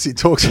tangents. He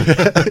talks.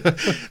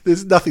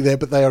 There's nothing there,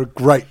 but they are a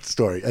great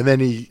story. And then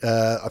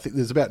I think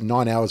there's about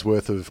 9 hours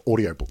worth of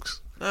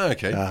audiobooks. Oh,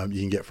 okay. You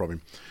can get from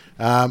him.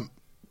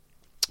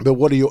 But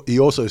what he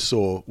also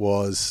saw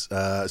was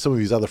some of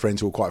his other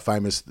friends who were quite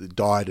famous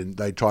died, and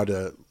they tried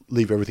to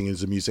leave everything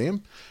as a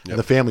museum. Yep. And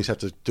the families have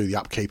to do the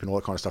upkeep and all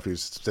that kind of stuff. He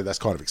said that's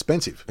kind of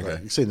expensive.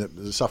 Okay. You've seen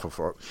them suffer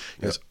for it.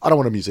 He goes, "I don't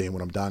want a museum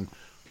when I'm done.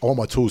 I want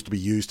my tools to be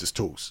used as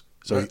tools."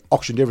 So he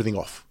auctioned everything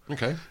off.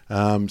 Okay.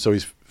 So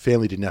his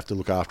family didn't have to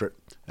look after it.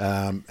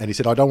 And he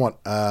said, "I don't want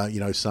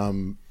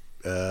some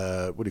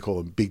what do you call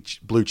them, big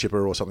blue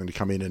chipper or something to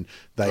come in and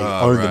they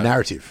own the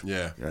narrative."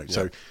 Yeah.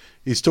 So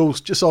his tools,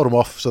 just sold them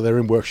off, so they're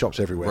in workshops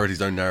everywhere. Wrote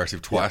his own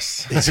narrative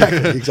twice. Exactly.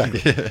 It's like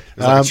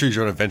a choose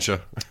your own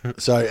adventure.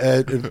 So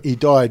he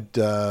died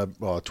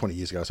 20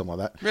 years ago, something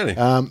like that. Really?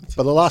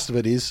 But the last of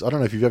it is, I don't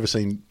know if you've ever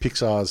seen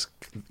Pixar's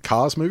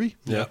Cars movie.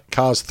 Yeah.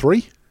 Cars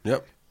 3.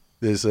 Yep.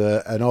 There's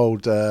an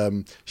old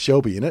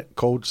Shelby in it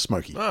called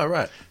Smokey. Oh,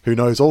 right. Who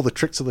knows all the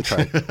tricks of the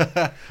trade.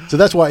 So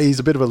that's why he's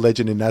a bit of a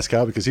legend in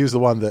NASCAR, because he was the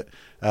one that,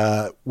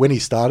 when he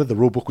started, the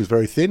rule book was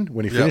very thin.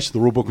 When he finished,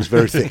 the rule book was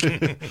very thick.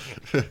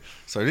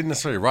 So he didn't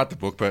necessarily write the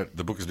book, but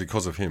the book is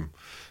because of him.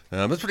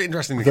 It's pretty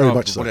interesting to Very come up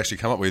much with so. what actually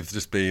come up with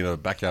just being a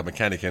backyard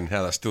mechanic and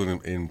how that's still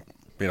in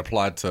being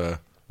applied to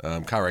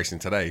car racing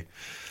today.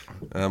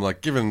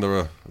 Like, given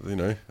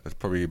it's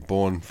probably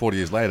born 40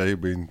 years later,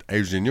 he'd been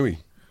Adrian Newey.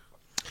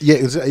 Yeah,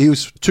 he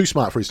was too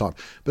smart for his time.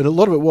 But a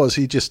lot of it was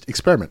he just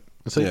experiment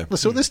and say,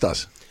 let's see what this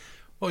does.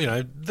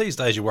 Well, these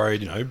days you're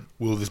worried,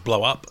 will this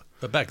blow up?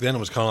 But back then it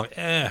was kind of like,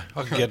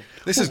 I could get...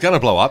 This is going to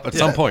blow up at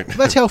some point.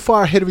 That's how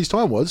far ahead of his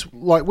time was.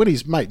 Like, when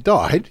his mate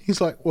died, he's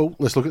like, well,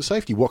 let's look at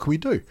safety. What can we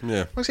do? Yeah.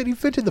 Like I said, he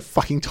invented the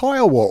fucking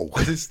tyre wall.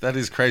 That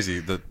is crazy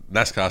that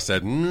NASCAR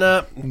said,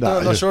 nah,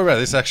 not sure about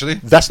this, actually.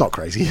 That's not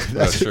crazy.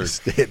 That's true.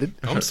 standard.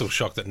 I'm still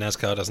shocked that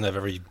NASCAR doesn't have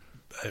every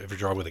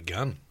driver with a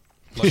gun.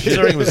 Like,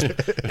 considering it was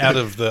out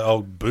of the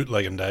old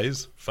bootlegging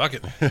days, fuck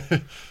it.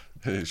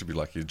 It should be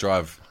like you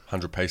drive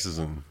 100 paces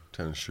and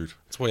turn and shoot.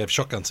 That's why you have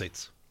shotgun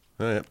seats.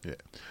 Yeah.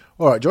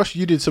 All right, Josh,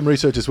 you did some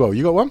research as well.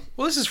 You got one?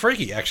 Well, this is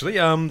freaky, actually.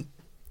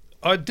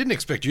 I didn't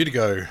expect you to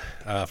go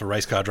for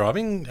race car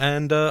driving,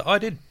 and I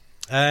did.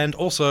 And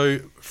also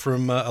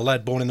from a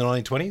lad born in the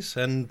 1920s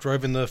and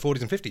drove in the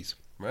 40s and 50s.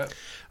 Right.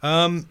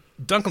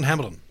 Duncan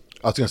Hamilton.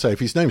 I was going to say, if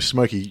his name's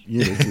Smokey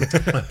Unit,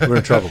 we're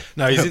in trouble.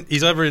 No,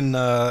 he's over in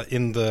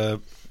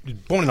the...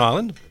 Born in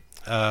Ireland,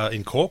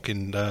 in Cork,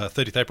 in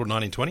 30th April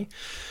 1920.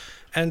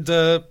 And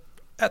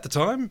at the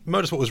time,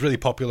 motorsport was really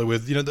popular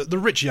with, the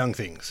rich young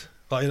things.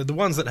 Like, the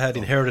ones that had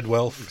inherited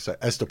wealth. So,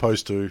 as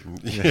opposed to...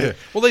 Yeah.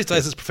 Well, these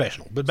days it's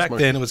professional. But back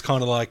then it was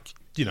kind of like,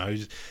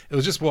 it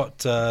was just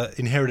what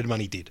inherited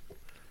money did.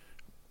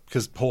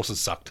 Because horses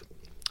sucked.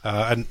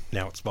 And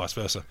now it's vice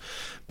versa.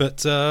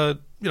 But,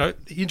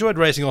 he enjoyed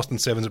racing Austin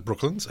Sevens at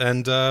Brooklands.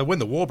 And when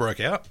the war broke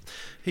out,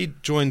 he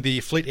joined the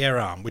Fleet Air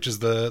Arm, which is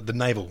the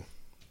naval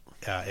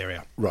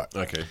area. Right.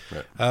 Okay.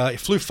 Right. He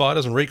flew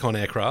fighters and recon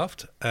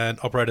aircraft and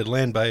operated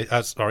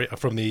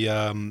from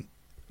the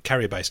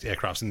carrier-based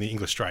aircrafts in the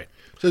English Strait.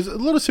 So there's a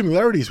lot of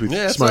similarities with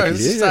Yeah, Smokey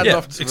sorry, here.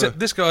 Yeah. Except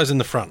this guy's in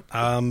the front,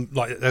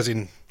 as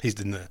in he's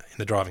in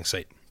the driving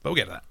seat. But we'll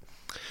get to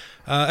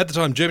that. At the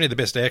time, Germany had the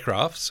best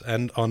aircrafts,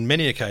 and on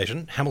many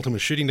occasions, Hamilton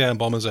was shooting down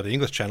bombers over the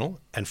English Channel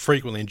and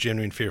frequently in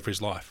genuine fear for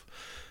his life.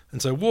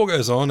 And so war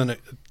goes on, and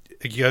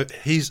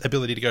his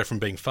ability to go from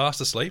being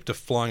fast asleep to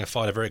flying a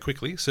fighter very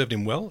quickly served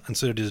him well and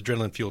suited his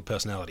adrenaline-fueled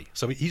personality.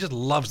 So he just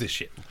loves this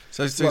shit.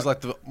 So he's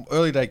like the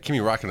early day Kimi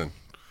Räikkönen.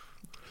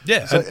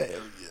 Yeah. So,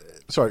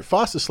 sorry,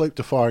 fast asleep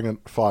to firing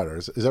a fighter.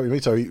 Is that what you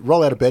mean? So you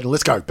roll out of bed and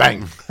let's go,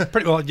 bang.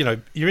 Pretty well,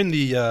 you're in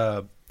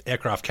the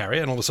aircraft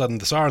carrier, and all of a sudden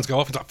the sirens go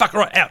off, and it's like, fuck,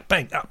 right, out,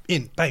 bang, up,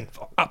 in, bang,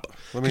 up.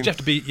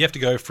 Because you have to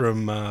go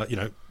from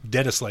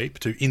dead asleep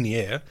to in the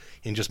air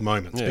in just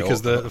moments,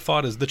 because the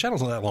fighters, the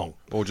channel's not that long.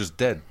 Or just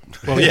dead.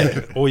 Well,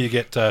 yeah, or you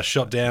get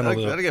shot down.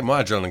 That'd get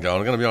my adrenaline going,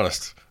 I'm going to be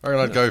honest. I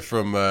reckon I'd go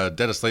from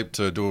dead asleep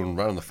to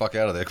running the fuck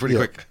out of there pretty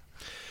quick.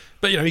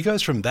 But, he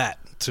goes from that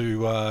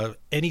to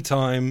any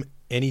time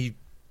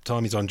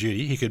he's on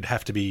duty, he could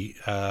have to be,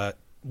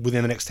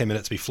 within the next 10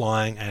 minutes, be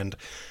flying and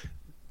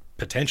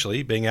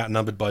potentially being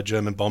outnumbered by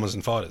German bombers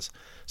and fighters.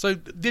 So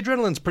the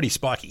adrenaline's pretty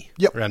spiky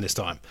around this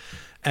time.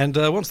 And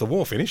once the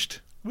war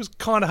finished, it was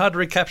kind of hard to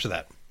recapture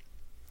that.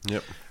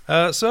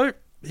 Yep. So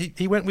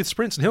he went with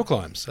sprints and hill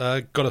climbs,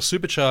 got a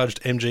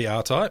supercharged MG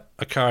R-Type,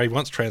 a car he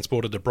once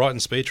transported to Brighton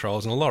speed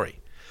trials in a lorry.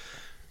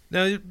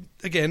 Now,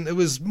 again, it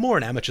was more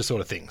an amateur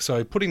sort of thing.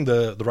 So putting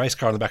the race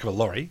car on the back of a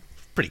lorry,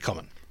 pretty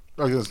common.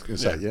 I was going to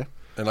say, yeah.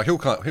 And like hill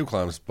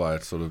climbs by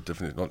sort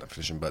of not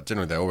definition, but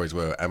generally they always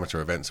were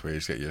amateur events where you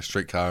just get your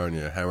street car and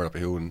you're hammering up a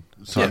hill and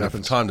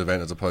timed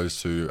event as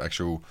opposed to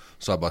actual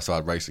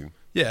side-by-side racing.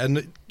 Yeah,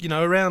 and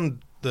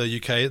around the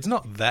UK it's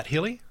not that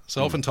hilly,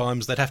 so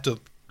oftentimes they'd have to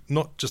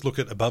not just look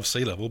at above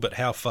sea level, but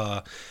how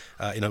far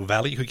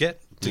valley you could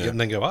get to get and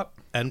then go up.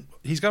 And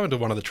he's going to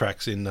one of the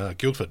tracks in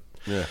Guildford.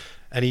 Yeah.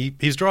 And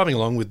he's driving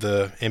along with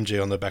the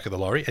MG on the back of the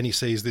lorry, and he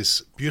sees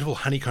this beautiful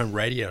honeycomb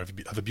radio of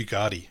a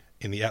Bugatti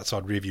in the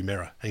outside rearview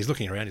mirror. And he's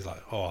looking around, he's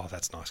like, oh,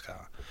 that's a nice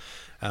car.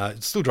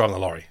 It's still driving the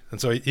lorry. And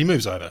so he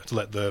moves over to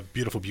let the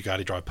beautiful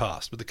Bugatti drive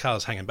past, but the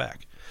car's hanging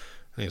back.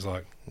 And he's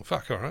like, well,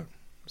 fuck, all right.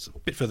 It's a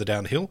bit further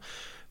down the hill.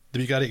 The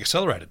Bugatti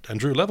accelerated and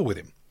drew level with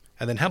him.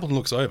 And then Hamilton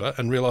looks over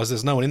and realises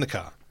there's no one in the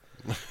car.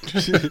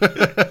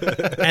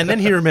 And then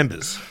he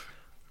remembers,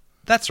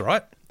 that's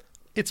right,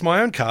 it's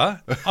my own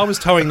car. I was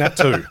towing that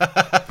too.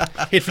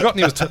 He'd forgotten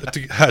he was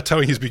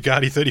towing his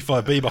Bugatti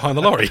 35B behind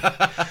the lorry.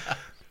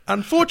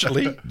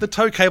 Unfortunately, the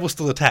tow cable's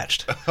still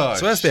attached.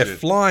 So as they're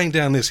flying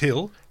down this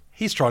hill,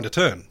 he's trying to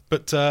turn.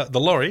 But the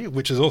lorry,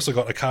 which has also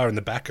got a car in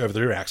the back over the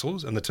rear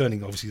axles, and the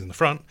turning obviously is in the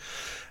front,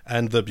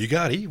 and the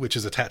Bugatti, which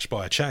is attached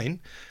by a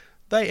chain,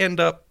 they end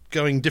up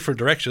going different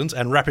directions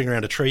and wrapping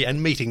around a tree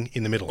and meeting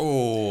in the middle.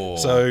 Oh.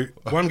 So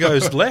one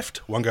goes left,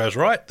 one goes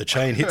right, the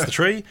chain hits the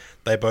tree,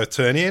 they both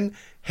turn in,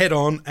 head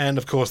on, and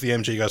of course the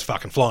MG goes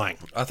fucking flying.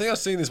 I think I've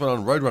seen this one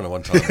on Roadrunner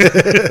one time.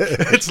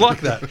 It's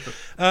like that.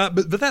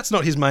 But that's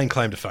not his main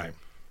claim to fame.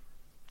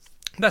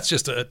 That's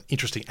just an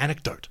interesting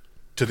anecdote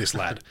to this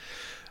lad.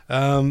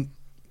 So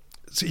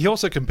he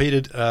also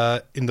competed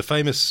in the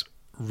famous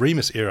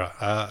Remus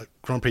era,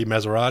 Grand Prix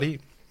Maserati,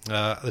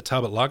 the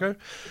Talbot Lago.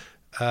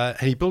 And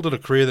he built a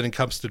career that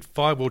encompassed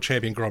 5 World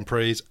Champion Grand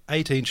Prix,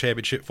 18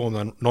 Championship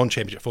Formula 1,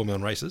 non-Championship Formula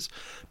 1 races,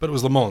 but it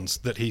was Le Mans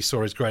that he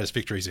saw his greatest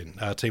victories in,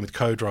 team with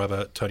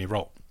co-driver Tony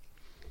Rolt.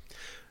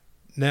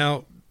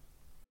 Now,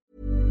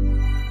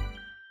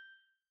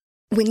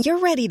 When you're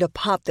ready to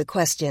pop the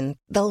question,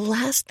 the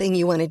last thing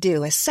you want to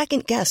do is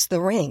second-guess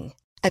the ring.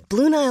 At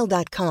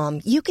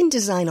BlueNile.com, you can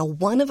design a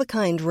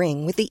one-of-a-kind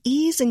ring with the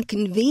ease and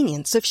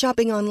convenience of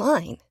shopping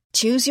online.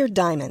 Choose your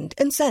diamond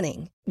and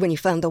setting. When you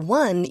find the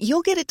one,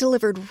 you'll get it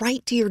delivered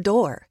right to your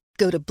door.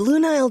 Go to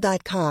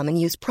BlueNile.com and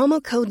use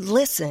promo code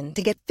LISTEN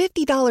to get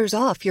 $50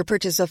 off your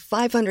purchase of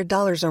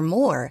 $500 or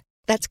more.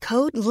 That's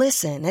code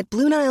LISTEN at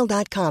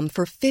BlueNile.com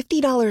for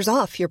 $50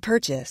 off your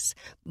purchase.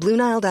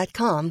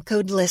 BlueNile.com,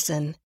 code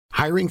LISTEN.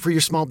 Hiring for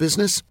your small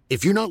business?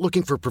 If you're not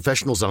looking for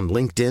professionals on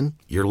LinkedIn,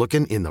 you're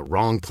looking in the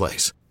wrong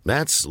place.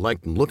 That's like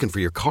looking for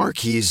your car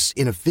keys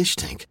in a fish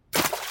tank.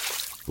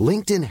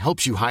 LinkedIn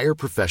helps you hire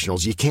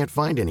professionals you can't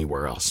find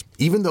anywhere else,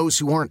 even those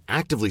who aren't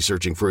actively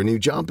searching for a new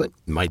job but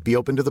might be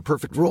open to the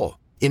perfect role.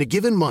 In a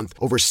given month,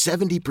 over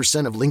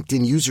 70% of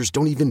LinkedIn users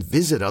don't even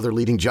visit other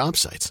leading job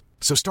sites.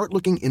 So start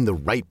looking in the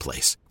right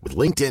place. With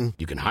LinkedIn,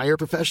 you can hire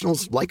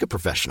professionals like a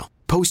professional.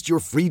 Post your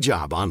free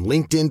job on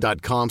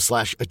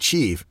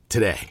linkedin.com/achieve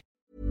today.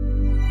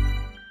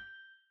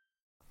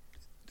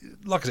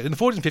 like I said, in the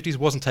 40s and 50s, it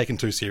wasn't taken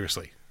too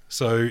seriously.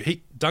 So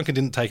Duncan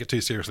didn't take it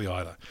too seriously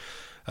either.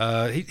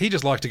 He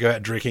just liked to go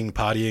out drinking,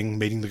 partying,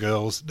 meeting the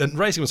girls. And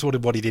racing was sort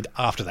of what he did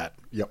after that.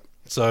 Yep.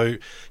 So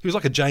he was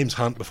like a James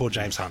Hunt before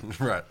James Hunt.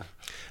 Right.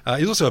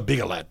 He was also a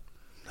bigger lad.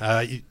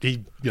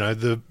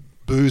 The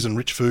booze and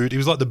rich food. He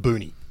was like the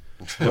Boonie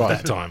of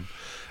that time.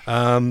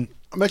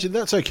 Imagine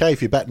that's okay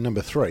if you're batting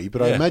number 3,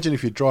 but I imagine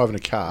if you're driving a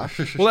car.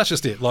 Well, that's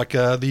just it. Like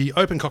the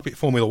open cockpit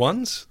Formula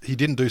Ones, he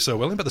didn't do so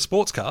well in, but the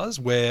sports cars,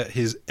 where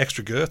his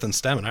extra girth and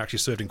stamina actually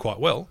served him quite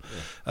well,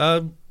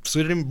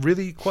 suited him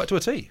really quite to a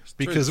T,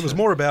 because it was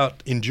more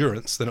about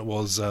endurance than it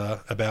was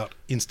about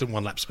instant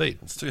one-lap speed.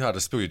 It's too hard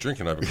to spill your drink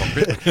in open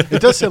cockpit. It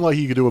does sound like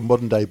you could do a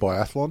modern-day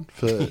biathlon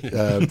for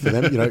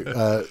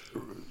them,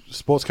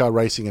 sports car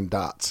racing and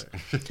darts.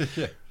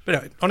 Yeah. But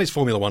anyway, on his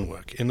Formula One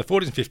work, in the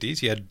 40s and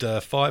 50s, he had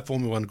 5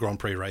 Formula One Grand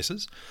Prix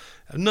races.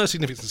 No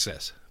significant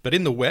success. But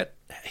in the wet,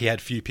 he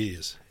had few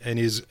peers. In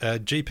his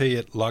GP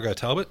at Largo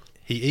Talbot,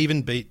 he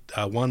even beat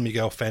Juan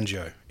Miguel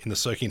Fangio in the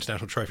Sochi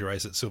International Trophy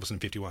race at Silverstone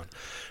 51.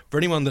 For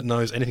anyone that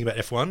knows anything about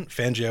F1,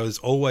 Fangio is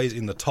always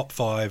in the top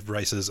 5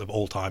 races of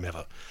all time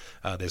ever.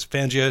 There's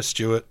Fangio,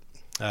 Stewart,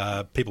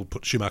 people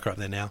put Schumacher up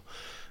there now,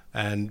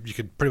 and you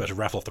could pretty much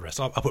raffle off the rest.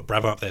 I put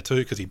Bravo up there too,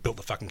 because he built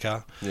the fucking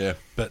car. Yeah.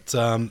 But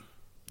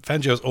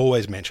Fangio's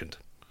always mentioned.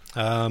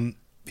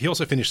 He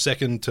also finished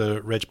second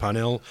to Reg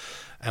Parnell,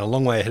 and a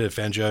long way ahead of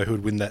Fangio, who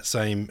would win that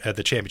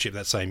the championship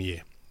that same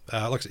year.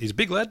 Like I said, he's a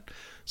big lad,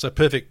 so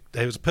perfect.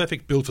 He was a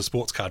perfect build for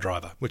sports car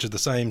driver, which is the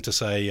same to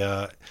say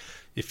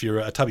if you're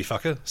a tubby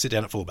fucker, sit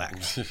down at fullback.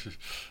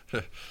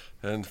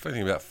 And the funny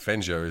thing about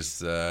Fangio is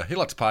he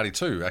likes to party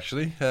too.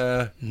 Actually,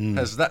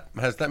 has that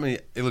many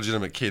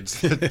illegitimate kids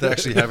that they're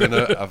actually having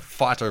a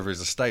fight over his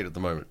estate at the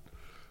moment.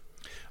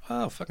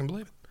 Oh, fucking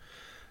believe it.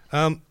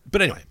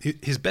 But anyway,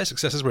 his best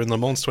successes were in Le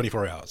Mans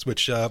 24 Hours,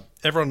 which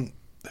everyone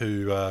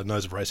who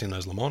knows of racing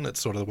knows Le Mans.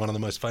 It's sort of one of the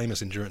most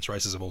famous endurance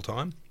races of all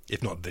time,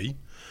 if not the.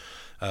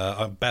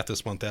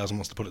 Bathurst 1000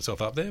 wants to put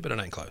itself up there, but it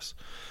ain't close.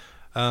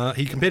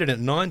 He competed in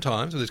it 9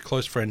 times with his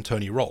close friend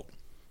Tony Rolt.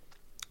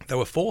 They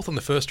were 4th on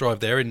the first drive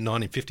there in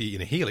 1950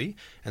 in a Healey,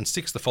 and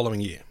 6th the following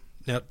year.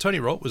 Now, Tony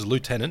Rolt was a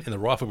lieutenant in the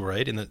Rifle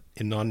Brigade in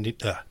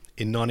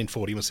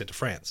 1940 and was sent to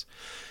France.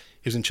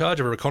 He was in charge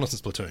of a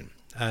reconnaissance platoon,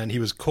 and he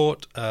was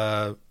caught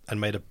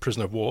and made a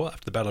prisoner of war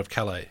after the Battle of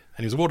Calais.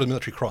 And he was awarded a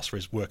military cross for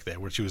his work there,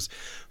 which he was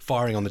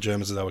firing on the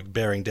Germans as they were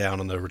bearing down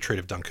on the retreat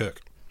of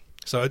Dunkirk.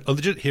 So a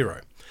legit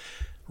hero.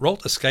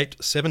 Rolt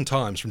escaped 7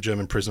 times from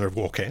German prisoner of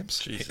war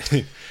camps,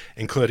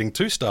 including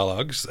 2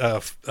 Stalags,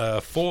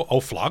 4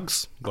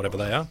 Oflags, whatever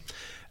they are,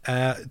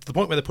 to the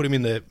point where they put him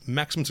in the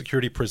maximum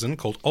security prison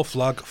called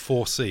Oflag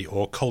 4C,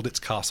 or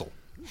Colditz Castle.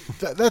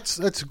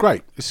 That's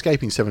great,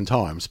 escaping 7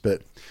 times,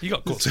 but You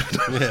got caught 7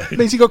 times. it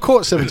means he got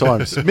caught 7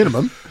 times,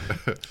 minimum.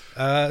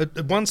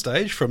 At one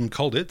stage, from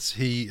Colditz,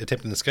 he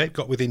attempted an escape,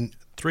 got within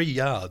 3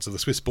 yards of the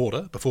Swiss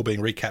border before being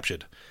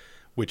recaptured,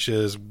 which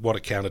is what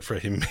accounted for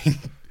him being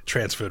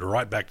transferred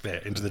right back there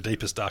into the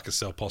deepest, darkest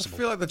cell possible. I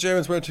feel like the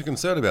Germans weren't too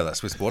concerned about that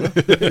Swiss border.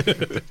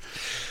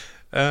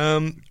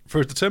 For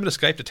his determined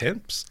escape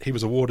attempts, he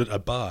was awarded a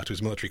bar to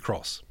his military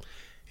cross.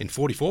 In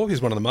 1944, he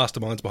was one of the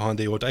masterminds behind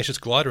the audacious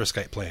glider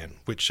escape plan,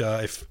 which,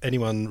 if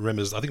anyone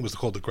remembers, I think it was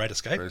called the Great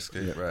Escape,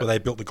 where they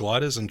built the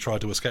gliders and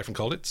tried to escape from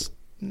Colditz.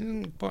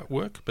 Didn't quite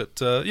work, but,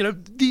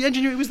 the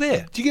engineering was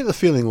there. Do you get the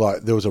feeling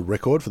like there was a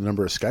record for the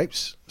number of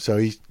escapes? So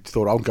he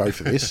thought, I'll go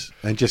for this,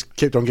 and just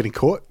kept on getting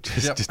caught,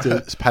 just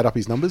to pad up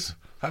his numbers?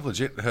 I've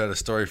legit heard a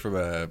story from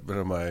one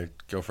of my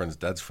girlfriend's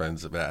dad's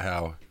friends about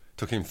how it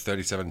took him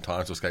 37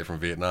 times to escape from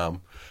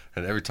Vietnam,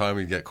 and every time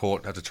he'd get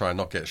caught, had to try and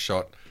not get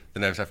shot,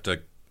 then they'd have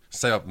to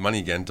save up money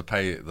again to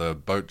pay the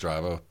boat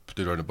driver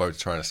to go on a boat to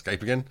try and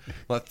escape again.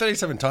 Like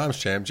 37 times,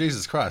 champ.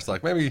 Jesus Christ!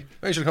 Like maybe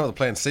you should come up with a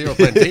plan C or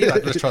plan D.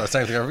 Like just try the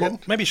same thing over again.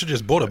 Maybe you should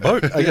just bought a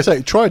boat. I guess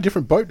try a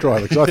different boat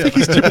driver because I think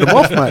he's tipping them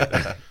off, mate.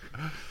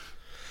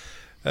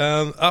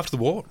 After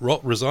the war,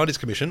 Rolt resigned his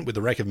commission with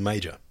the rank of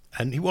major,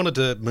 and he wanted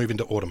to move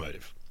into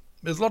automotive.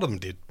 As a lot of them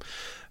did.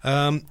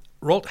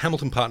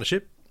 Rolt-Hamilton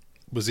partnership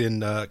was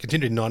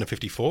continued in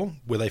 1954,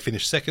 where they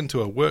finished second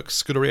to a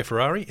works Scuderia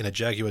Ferrari in a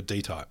Jaguar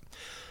D-Type.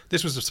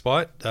 This was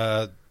despite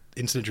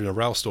incident during a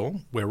rail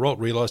storm, where Rolt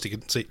realised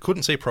he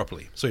couldn't see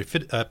properly, so he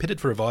pitted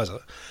for a visor,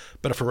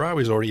 but a Ferrari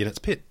was already in its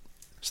pit.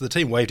 So the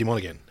team waved him on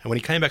again, and when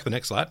he came back the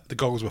next lap, the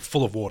goggles were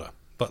full of water,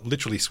 but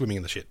literally swimming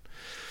in the shit.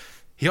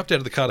 He hopped out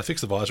of the car to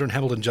fix the visor, and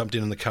Hamilton jumped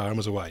in the car and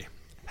was away.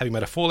 Having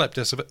made a 4-lap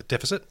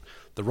deficit,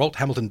 the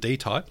Rolt-Hamilton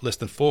D-Type less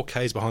than 4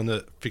 Ks behind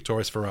the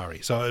victorious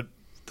Ferrari. So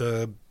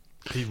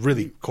he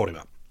really caught him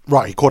up.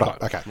 Right, he caught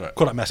up. Okay.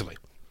 Caught up massively.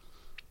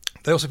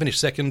 They also finished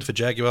second for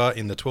Jaguar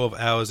in the 12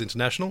 Hours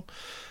International,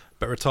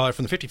 but retired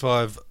from the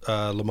 55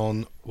 Le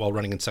Mans while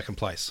running in second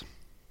place.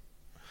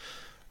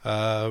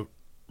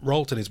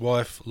 Rolt and his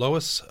wife,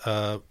 Lois,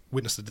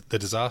 witnessed the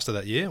disaster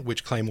that year,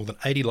 which claimed more than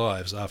 80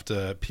 lives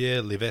after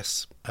Pierre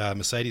Lives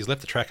Mercedes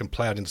left the track and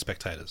ploughed into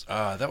spectators.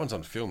 That one's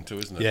on film too,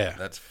 isn't it? Yeah.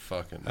 That's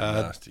fucking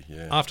nasty,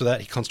 yeah. After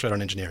that, he concentrated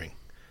on engineering.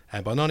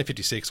 And by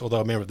 1956,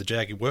 although a member of the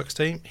Jag Works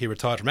team, he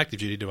retired from active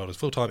duty to devote his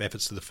full-time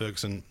efforts to the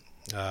Ferguson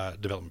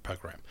development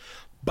program.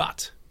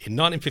 But in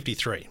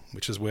 1953,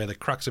 which is where the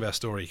crux of our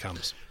story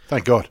comes.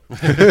 Thank God.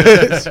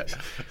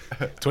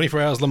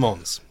 24 Hours Le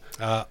Mans.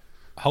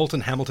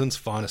 Holton Hamilton's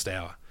finest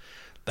hour.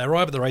 They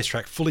arrive at the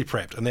racetrack fully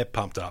prepped, and they're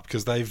pumped up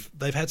because they've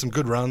had some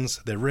good runs.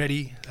 They're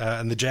ready,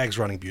 and the Jag's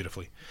running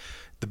beautifully.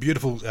 The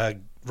beautiful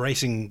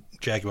racing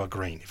Jaguar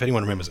green, if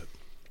anyone remembers it,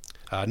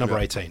 number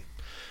 18.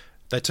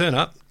 They turn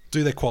up,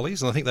 do their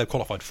qualies, and I think they've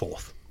qualified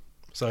 4th.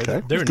 So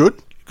they're in a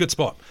good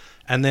spot.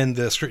 And then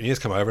the scrutineers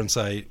come over and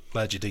say,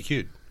 "Lads, you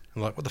DQ'd."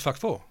 I'm like, "What the fuck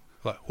for?"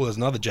 Like, "Well, there's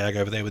another Jag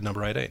over there with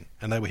number 18,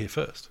 and they were here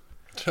first."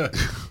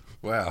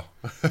 Wow.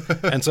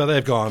 And so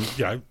they've gone,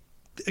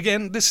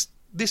 again, this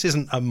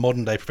isn't a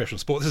modern day professional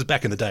sport. This is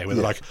back in the day where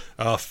they're like,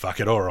 "Oh, fuck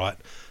it, all right."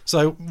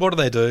 So what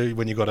do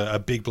when you've got a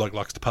big bloke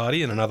likes to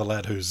party and another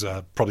lad who's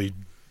probably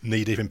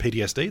knee-deep in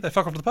PTSD? They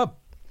fuck off to the pub.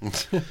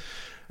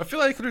 I feel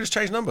like you could have just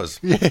changed numbers.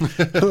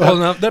 Well,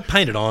 no, they're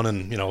painted on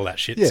and all that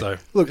shit. Yeah. So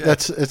Look,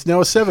 it's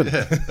now a 7.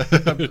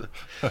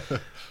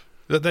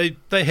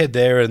 They head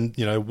there and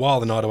while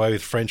the night away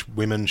with French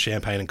women,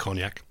 champagne and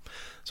cognac.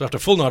 So after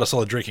a full night of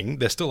solid drinking,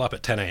 they're still up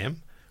at 10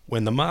 a.m.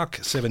 when the Mark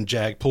 7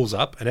 Jag pulls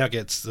up, and out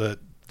gets the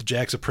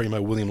Jag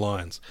Supremo William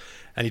Lyons,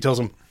 and he tells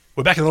them,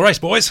 "We're back in the race,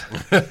 boys."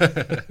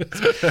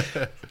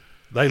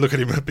 They look at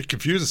him a bit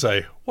confused and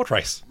say, "What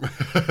race?"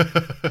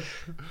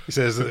 He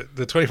says,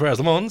 "The 24 Hours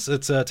Le Mans,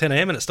 it's 10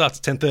 a.m. and it starts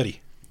at 10:30.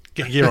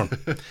 Get your gear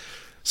on."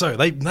 So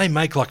they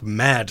make like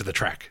mad to the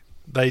track.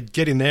 They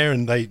get in there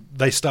and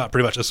they start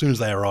pretty much as soon as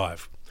they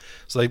arrive.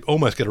 So they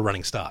almost get a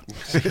running start.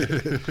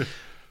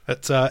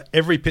 At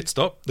every pit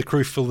stop, the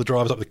crew fill the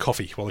drivers up with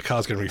coffee while the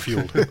car's getting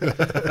refueled.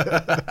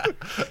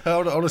 I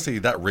want to see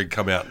that rig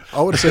come out.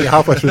 I want to see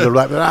halfway through the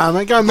lap,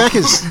 mate, go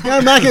Maccas. Go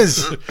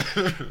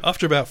Maccas.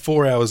 After about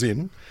 4 hours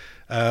in,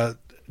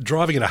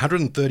 driving at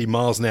 130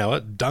 miles an hour,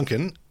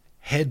 Duncan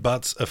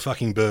headbutts a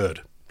fucking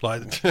bird.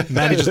 Like,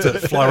 manages to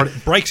fly on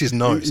it, breaks his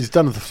nose. He's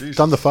done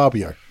the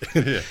Fabio.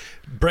 Yeah.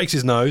 Breaks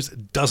his nose,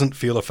 doesn't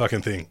feel a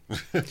fucking thing.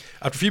 After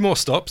a few more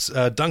stops,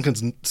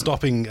 Duncan's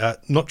stopping,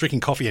 not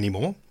drinking coffee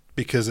anymore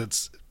because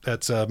it's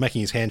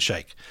making his hand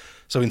shake.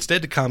 So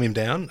instead, to calm him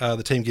down,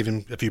 the team give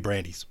him a few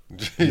brandies.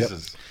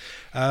 Jesus.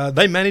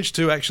 They managed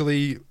to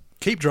actually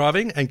keep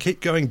driving and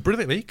keep going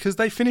brilliantly because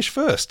they finished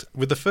first,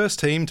 with the first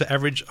team to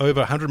average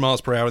over 100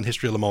 miles per hour in the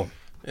history of Le Mans.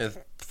 Yeah,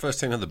 the first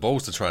team had the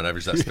balls to try and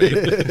average that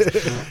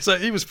speed. So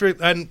he was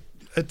and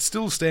it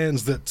still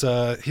stands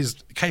that his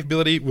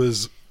capability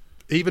was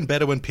even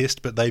better when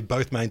pissed, but they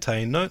both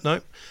maintained,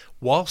 no,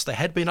 whilst they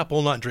had been up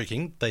all night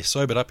drinking, they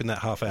sobered up in that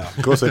half hour.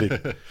 Of course they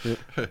did.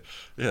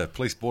 Yeah,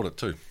 police bought it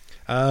too.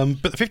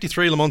 But the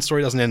 53 Le Mans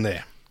story doesn't end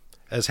there.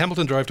 As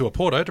Hamilton drove to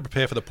Oporto to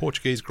prepare for the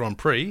Portuguese Grand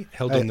Prix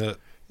held in the...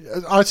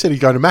 I said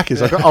he'd go to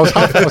Macca's. I was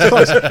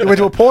close. He went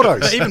to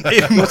Oporto's. Even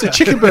What's a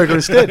chicken burger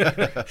instead?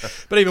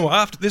 But even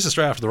after this is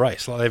straight after the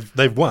race. Like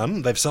they've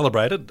won. They've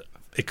celebrated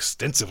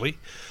extensively,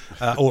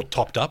 or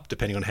topped up,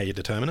 depending on how you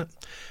determine it.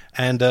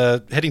 And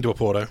heading to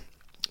Oporto.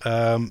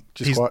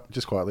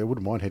 Just quietly, I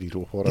wouldn't mind heading to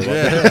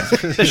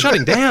Oporto. They're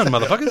shutting down,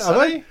 motherfuckers.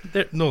 Are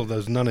they? No,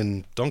 there's none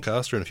in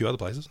Doncaster and a few other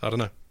places. I don't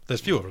know.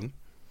 There's few of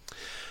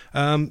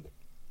them.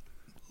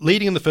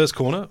 Leading in the first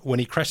corner when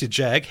he crashed his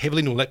Jag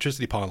heavily into an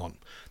electricity pylon.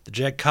 The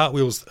Jag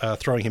cartwheels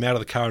throwing him out of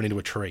the car and into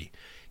a tree.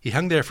 He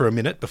hung there for a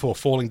minute before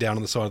falling down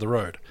on the side of the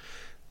road.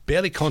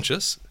 Barely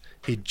conscious,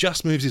 he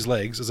just moves his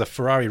legs as a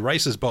Ferrari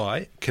races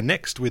by,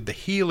 connects with the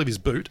heel of his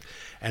boot,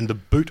 and the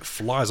boot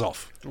flies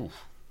off. Oof.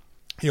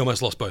 He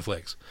almost lost both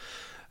legs.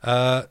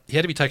 He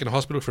had to be taken to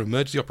hospital for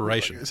emergency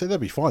operation. So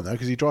that'd be fine, though,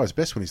 because he drives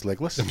best when he's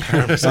legless.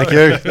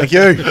 Thank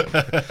you.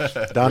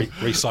 Done.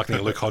 Recycling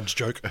a Luke Hodge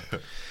joke.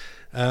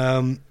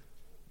 Duncan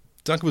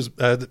was...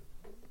 the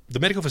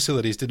medical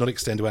facilities did not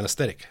extend to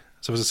anaesthetic.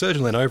 So as a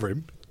surgeon leaned over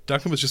him,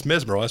 Duncan was just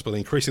mesmerised by the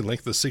increasing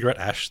length of the cigarette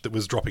ash that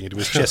was dropping into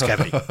his chest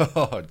cavity.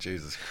 Oh,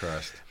 Jesus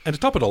Christ. And to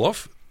top it all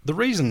off, the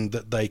reason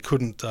that they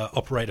couldn't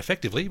operate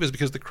effectively was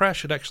because the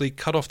crash had actually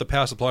cut off the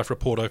power supply for a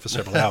Porto for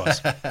several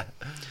hours.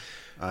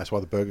 That's why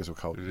the burgers were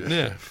cold.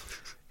 Yeah.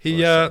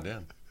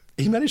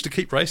 He managed to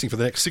keep racing for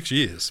the next 6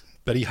 years,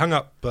 but he hung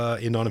up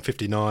in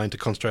 1959 to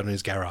concentrate on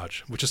his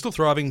garage, which is still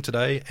thriving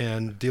today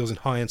and deals in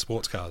high-end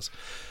sports cars.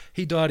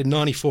 He died in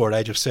 94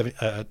 at age of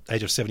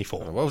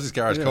 74. What was his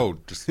garage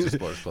called? Just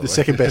the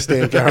second best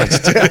damn garage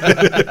town.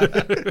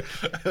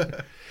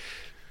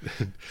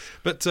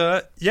 But,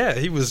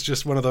 he was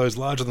just one of those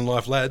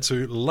larger-than-life lads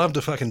who loved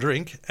to fucking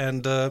drink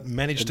and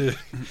managed to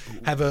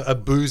have a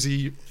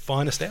boozy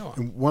finest hour.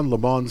 And won Le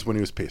Mans when he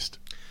was pissed.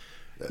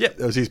 Yeah.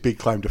 That was his big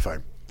claim to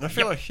fame. I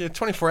feel like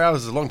 24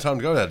 hours is a long time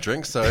to go without a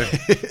drink, so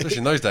especially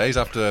in those days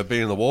after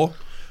being in the war.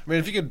 I mean,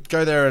 if you could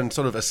go there and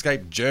sort of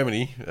escape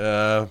Germany,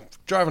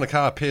 driving a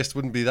car pissed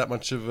wouldn't be that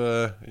much of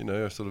a,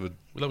 sort of a...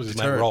 Well, that was his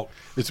deterrent. main role.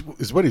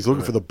 It's when he's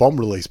looking for the bomb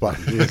release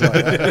button. He's like,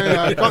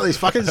 I got these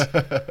fuckers.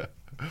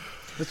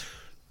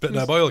 But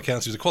no, by all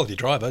accounts, he was a quality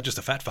driver, just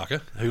a fat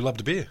fucker who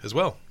loved a beer as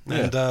well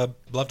and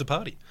loved to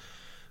party.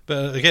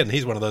 But again,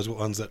 he's one of those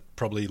ones that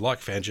probably, like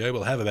Fangio,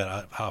 will have about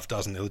a half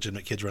dozen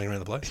illegitimate kids running around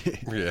the place.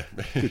 Yeah.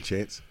 Good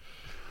chance.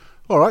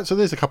 All right, so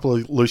there's a couple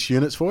of loose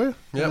units for you.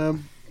 Yep.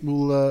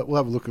 We'll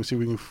have a look and see if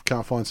we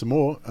can't find some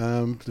more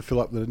to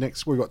fill up the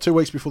next. We've got 2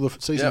 weeks before the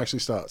season actually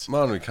starts.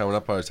 Mine will be coming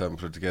up. I just haven't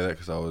put it together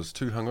because I was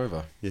too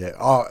hungover. Yeah.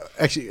 Oh,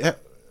 actually,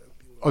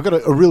 I got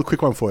a real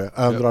quick one for you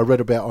that I read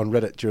about on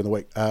Reddit during the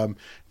week.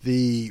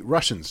 The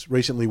Russians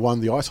recently won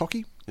the ice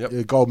hockey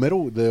gold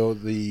medal.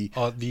 The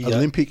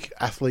Olympic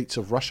athletes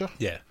of Russia.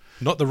 Yeah.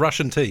 Not the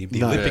Russian team,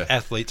 the Olympic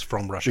athletes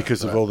from Russia.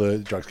 Because of all the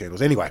drug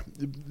scandals. Anyway,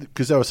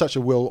 because they were such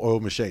a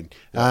well-oiled machine.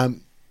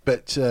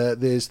 But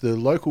there's the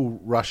local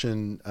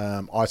Russian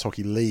ice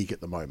hockey league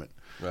at the moment.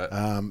 Right.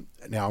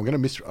 Now, I'm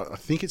going to I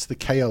think it's the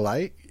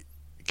KLA,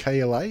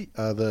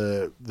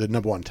 the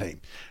number one team.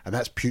 And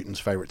that's Putin's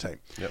favourite team.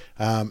 Yep.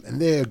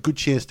 And they're a good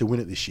chance to win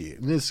it this year.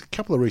 And there's a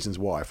couple of reasons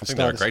why. I think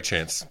they're a great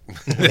chance.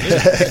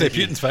 They're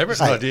Putin's favourite?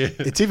 Hey,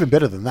 it's even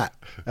better than that.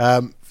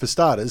 For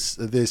starters,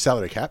 there's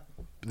salary cap.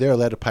 They're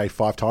allowed to pay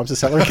 5 times the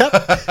salary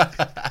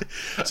cap.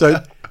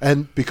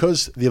 And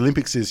because the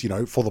Olympics is,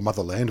 for the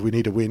motherland, we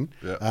need to win.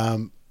 Yeah.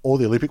 All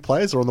the Olympic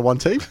players are on the one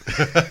team.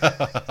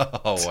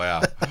 Oh,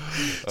 wow.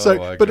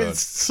 But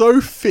it's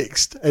so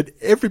fixed and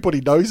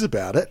everybody knows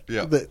about it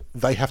that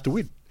they have to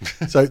win.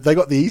 So they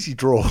got the easy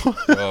draw.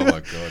 Oh, my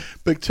God.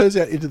 But it turns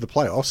out into the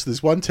playoffs,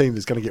 there's one team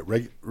that's going to get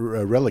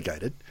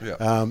relegated,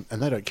 and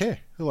they don't care.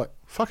 They're like,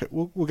 fuck it,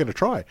 we're going to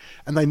try.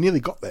 And they nearly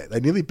got there. They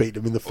nearly beat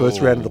them in the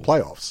first round of the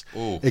playoffs.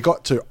 Ooh. It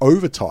got to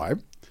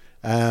overtime.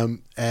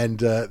 And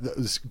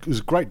it was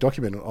a great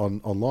document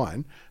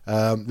online.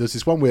 There's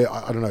this one where,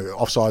 I don't know,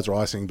 offsides or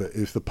icing, but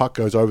if the puck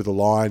goes over the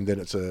line, then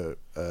it's a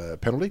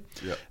penalty.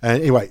 Yep.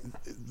 And anyway,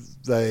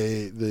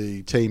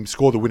 the team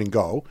scored the winning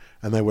goal,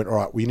 and they went, all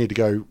right, we need to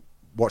go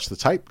watch the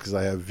tape because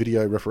they have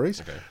video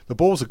referees. Okay. The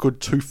ball's a good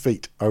 2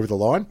 feet over the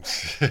line,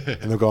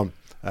 and they've gone,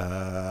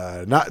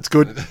 no, it's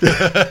good.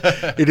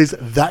 It is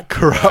that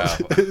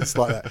corrupt. Wow. It's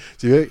like that.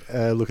 So you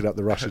look it up,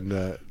 the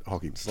Russian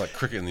hockey. It's like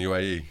cricket in the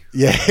UAE.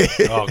 Yeah.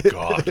 Oh,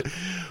 God.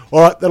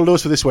 All right, that'll do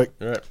us for this week.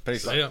 All right,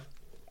 peace. See ya.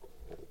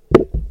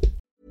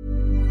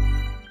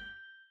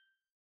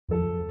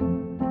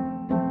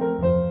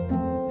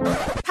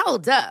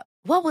 Hold up.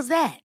 What was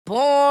that?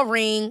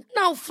 Boring.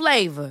 No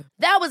flavor.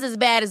 That was as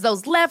bad as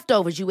those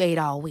leftovers you ate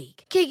all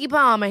week. Keke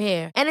Palmer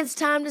here. And it's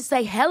time to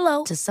say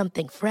hello to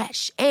something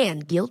fresh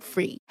and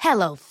guilt-free.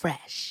 Hello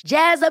Fresh.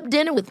 Jazz up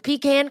dinner with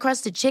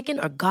pecan-crusted chicken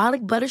or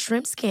garlic butter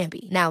shrimp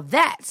scampi. Now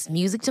that's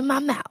music to my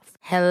mouth.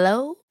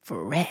 Hello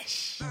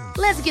Fresh.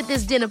 Let's get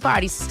this dinner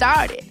party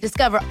started.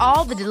 Discover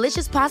all the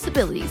delicious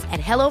possibilities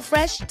at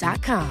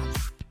HelloFresh.com.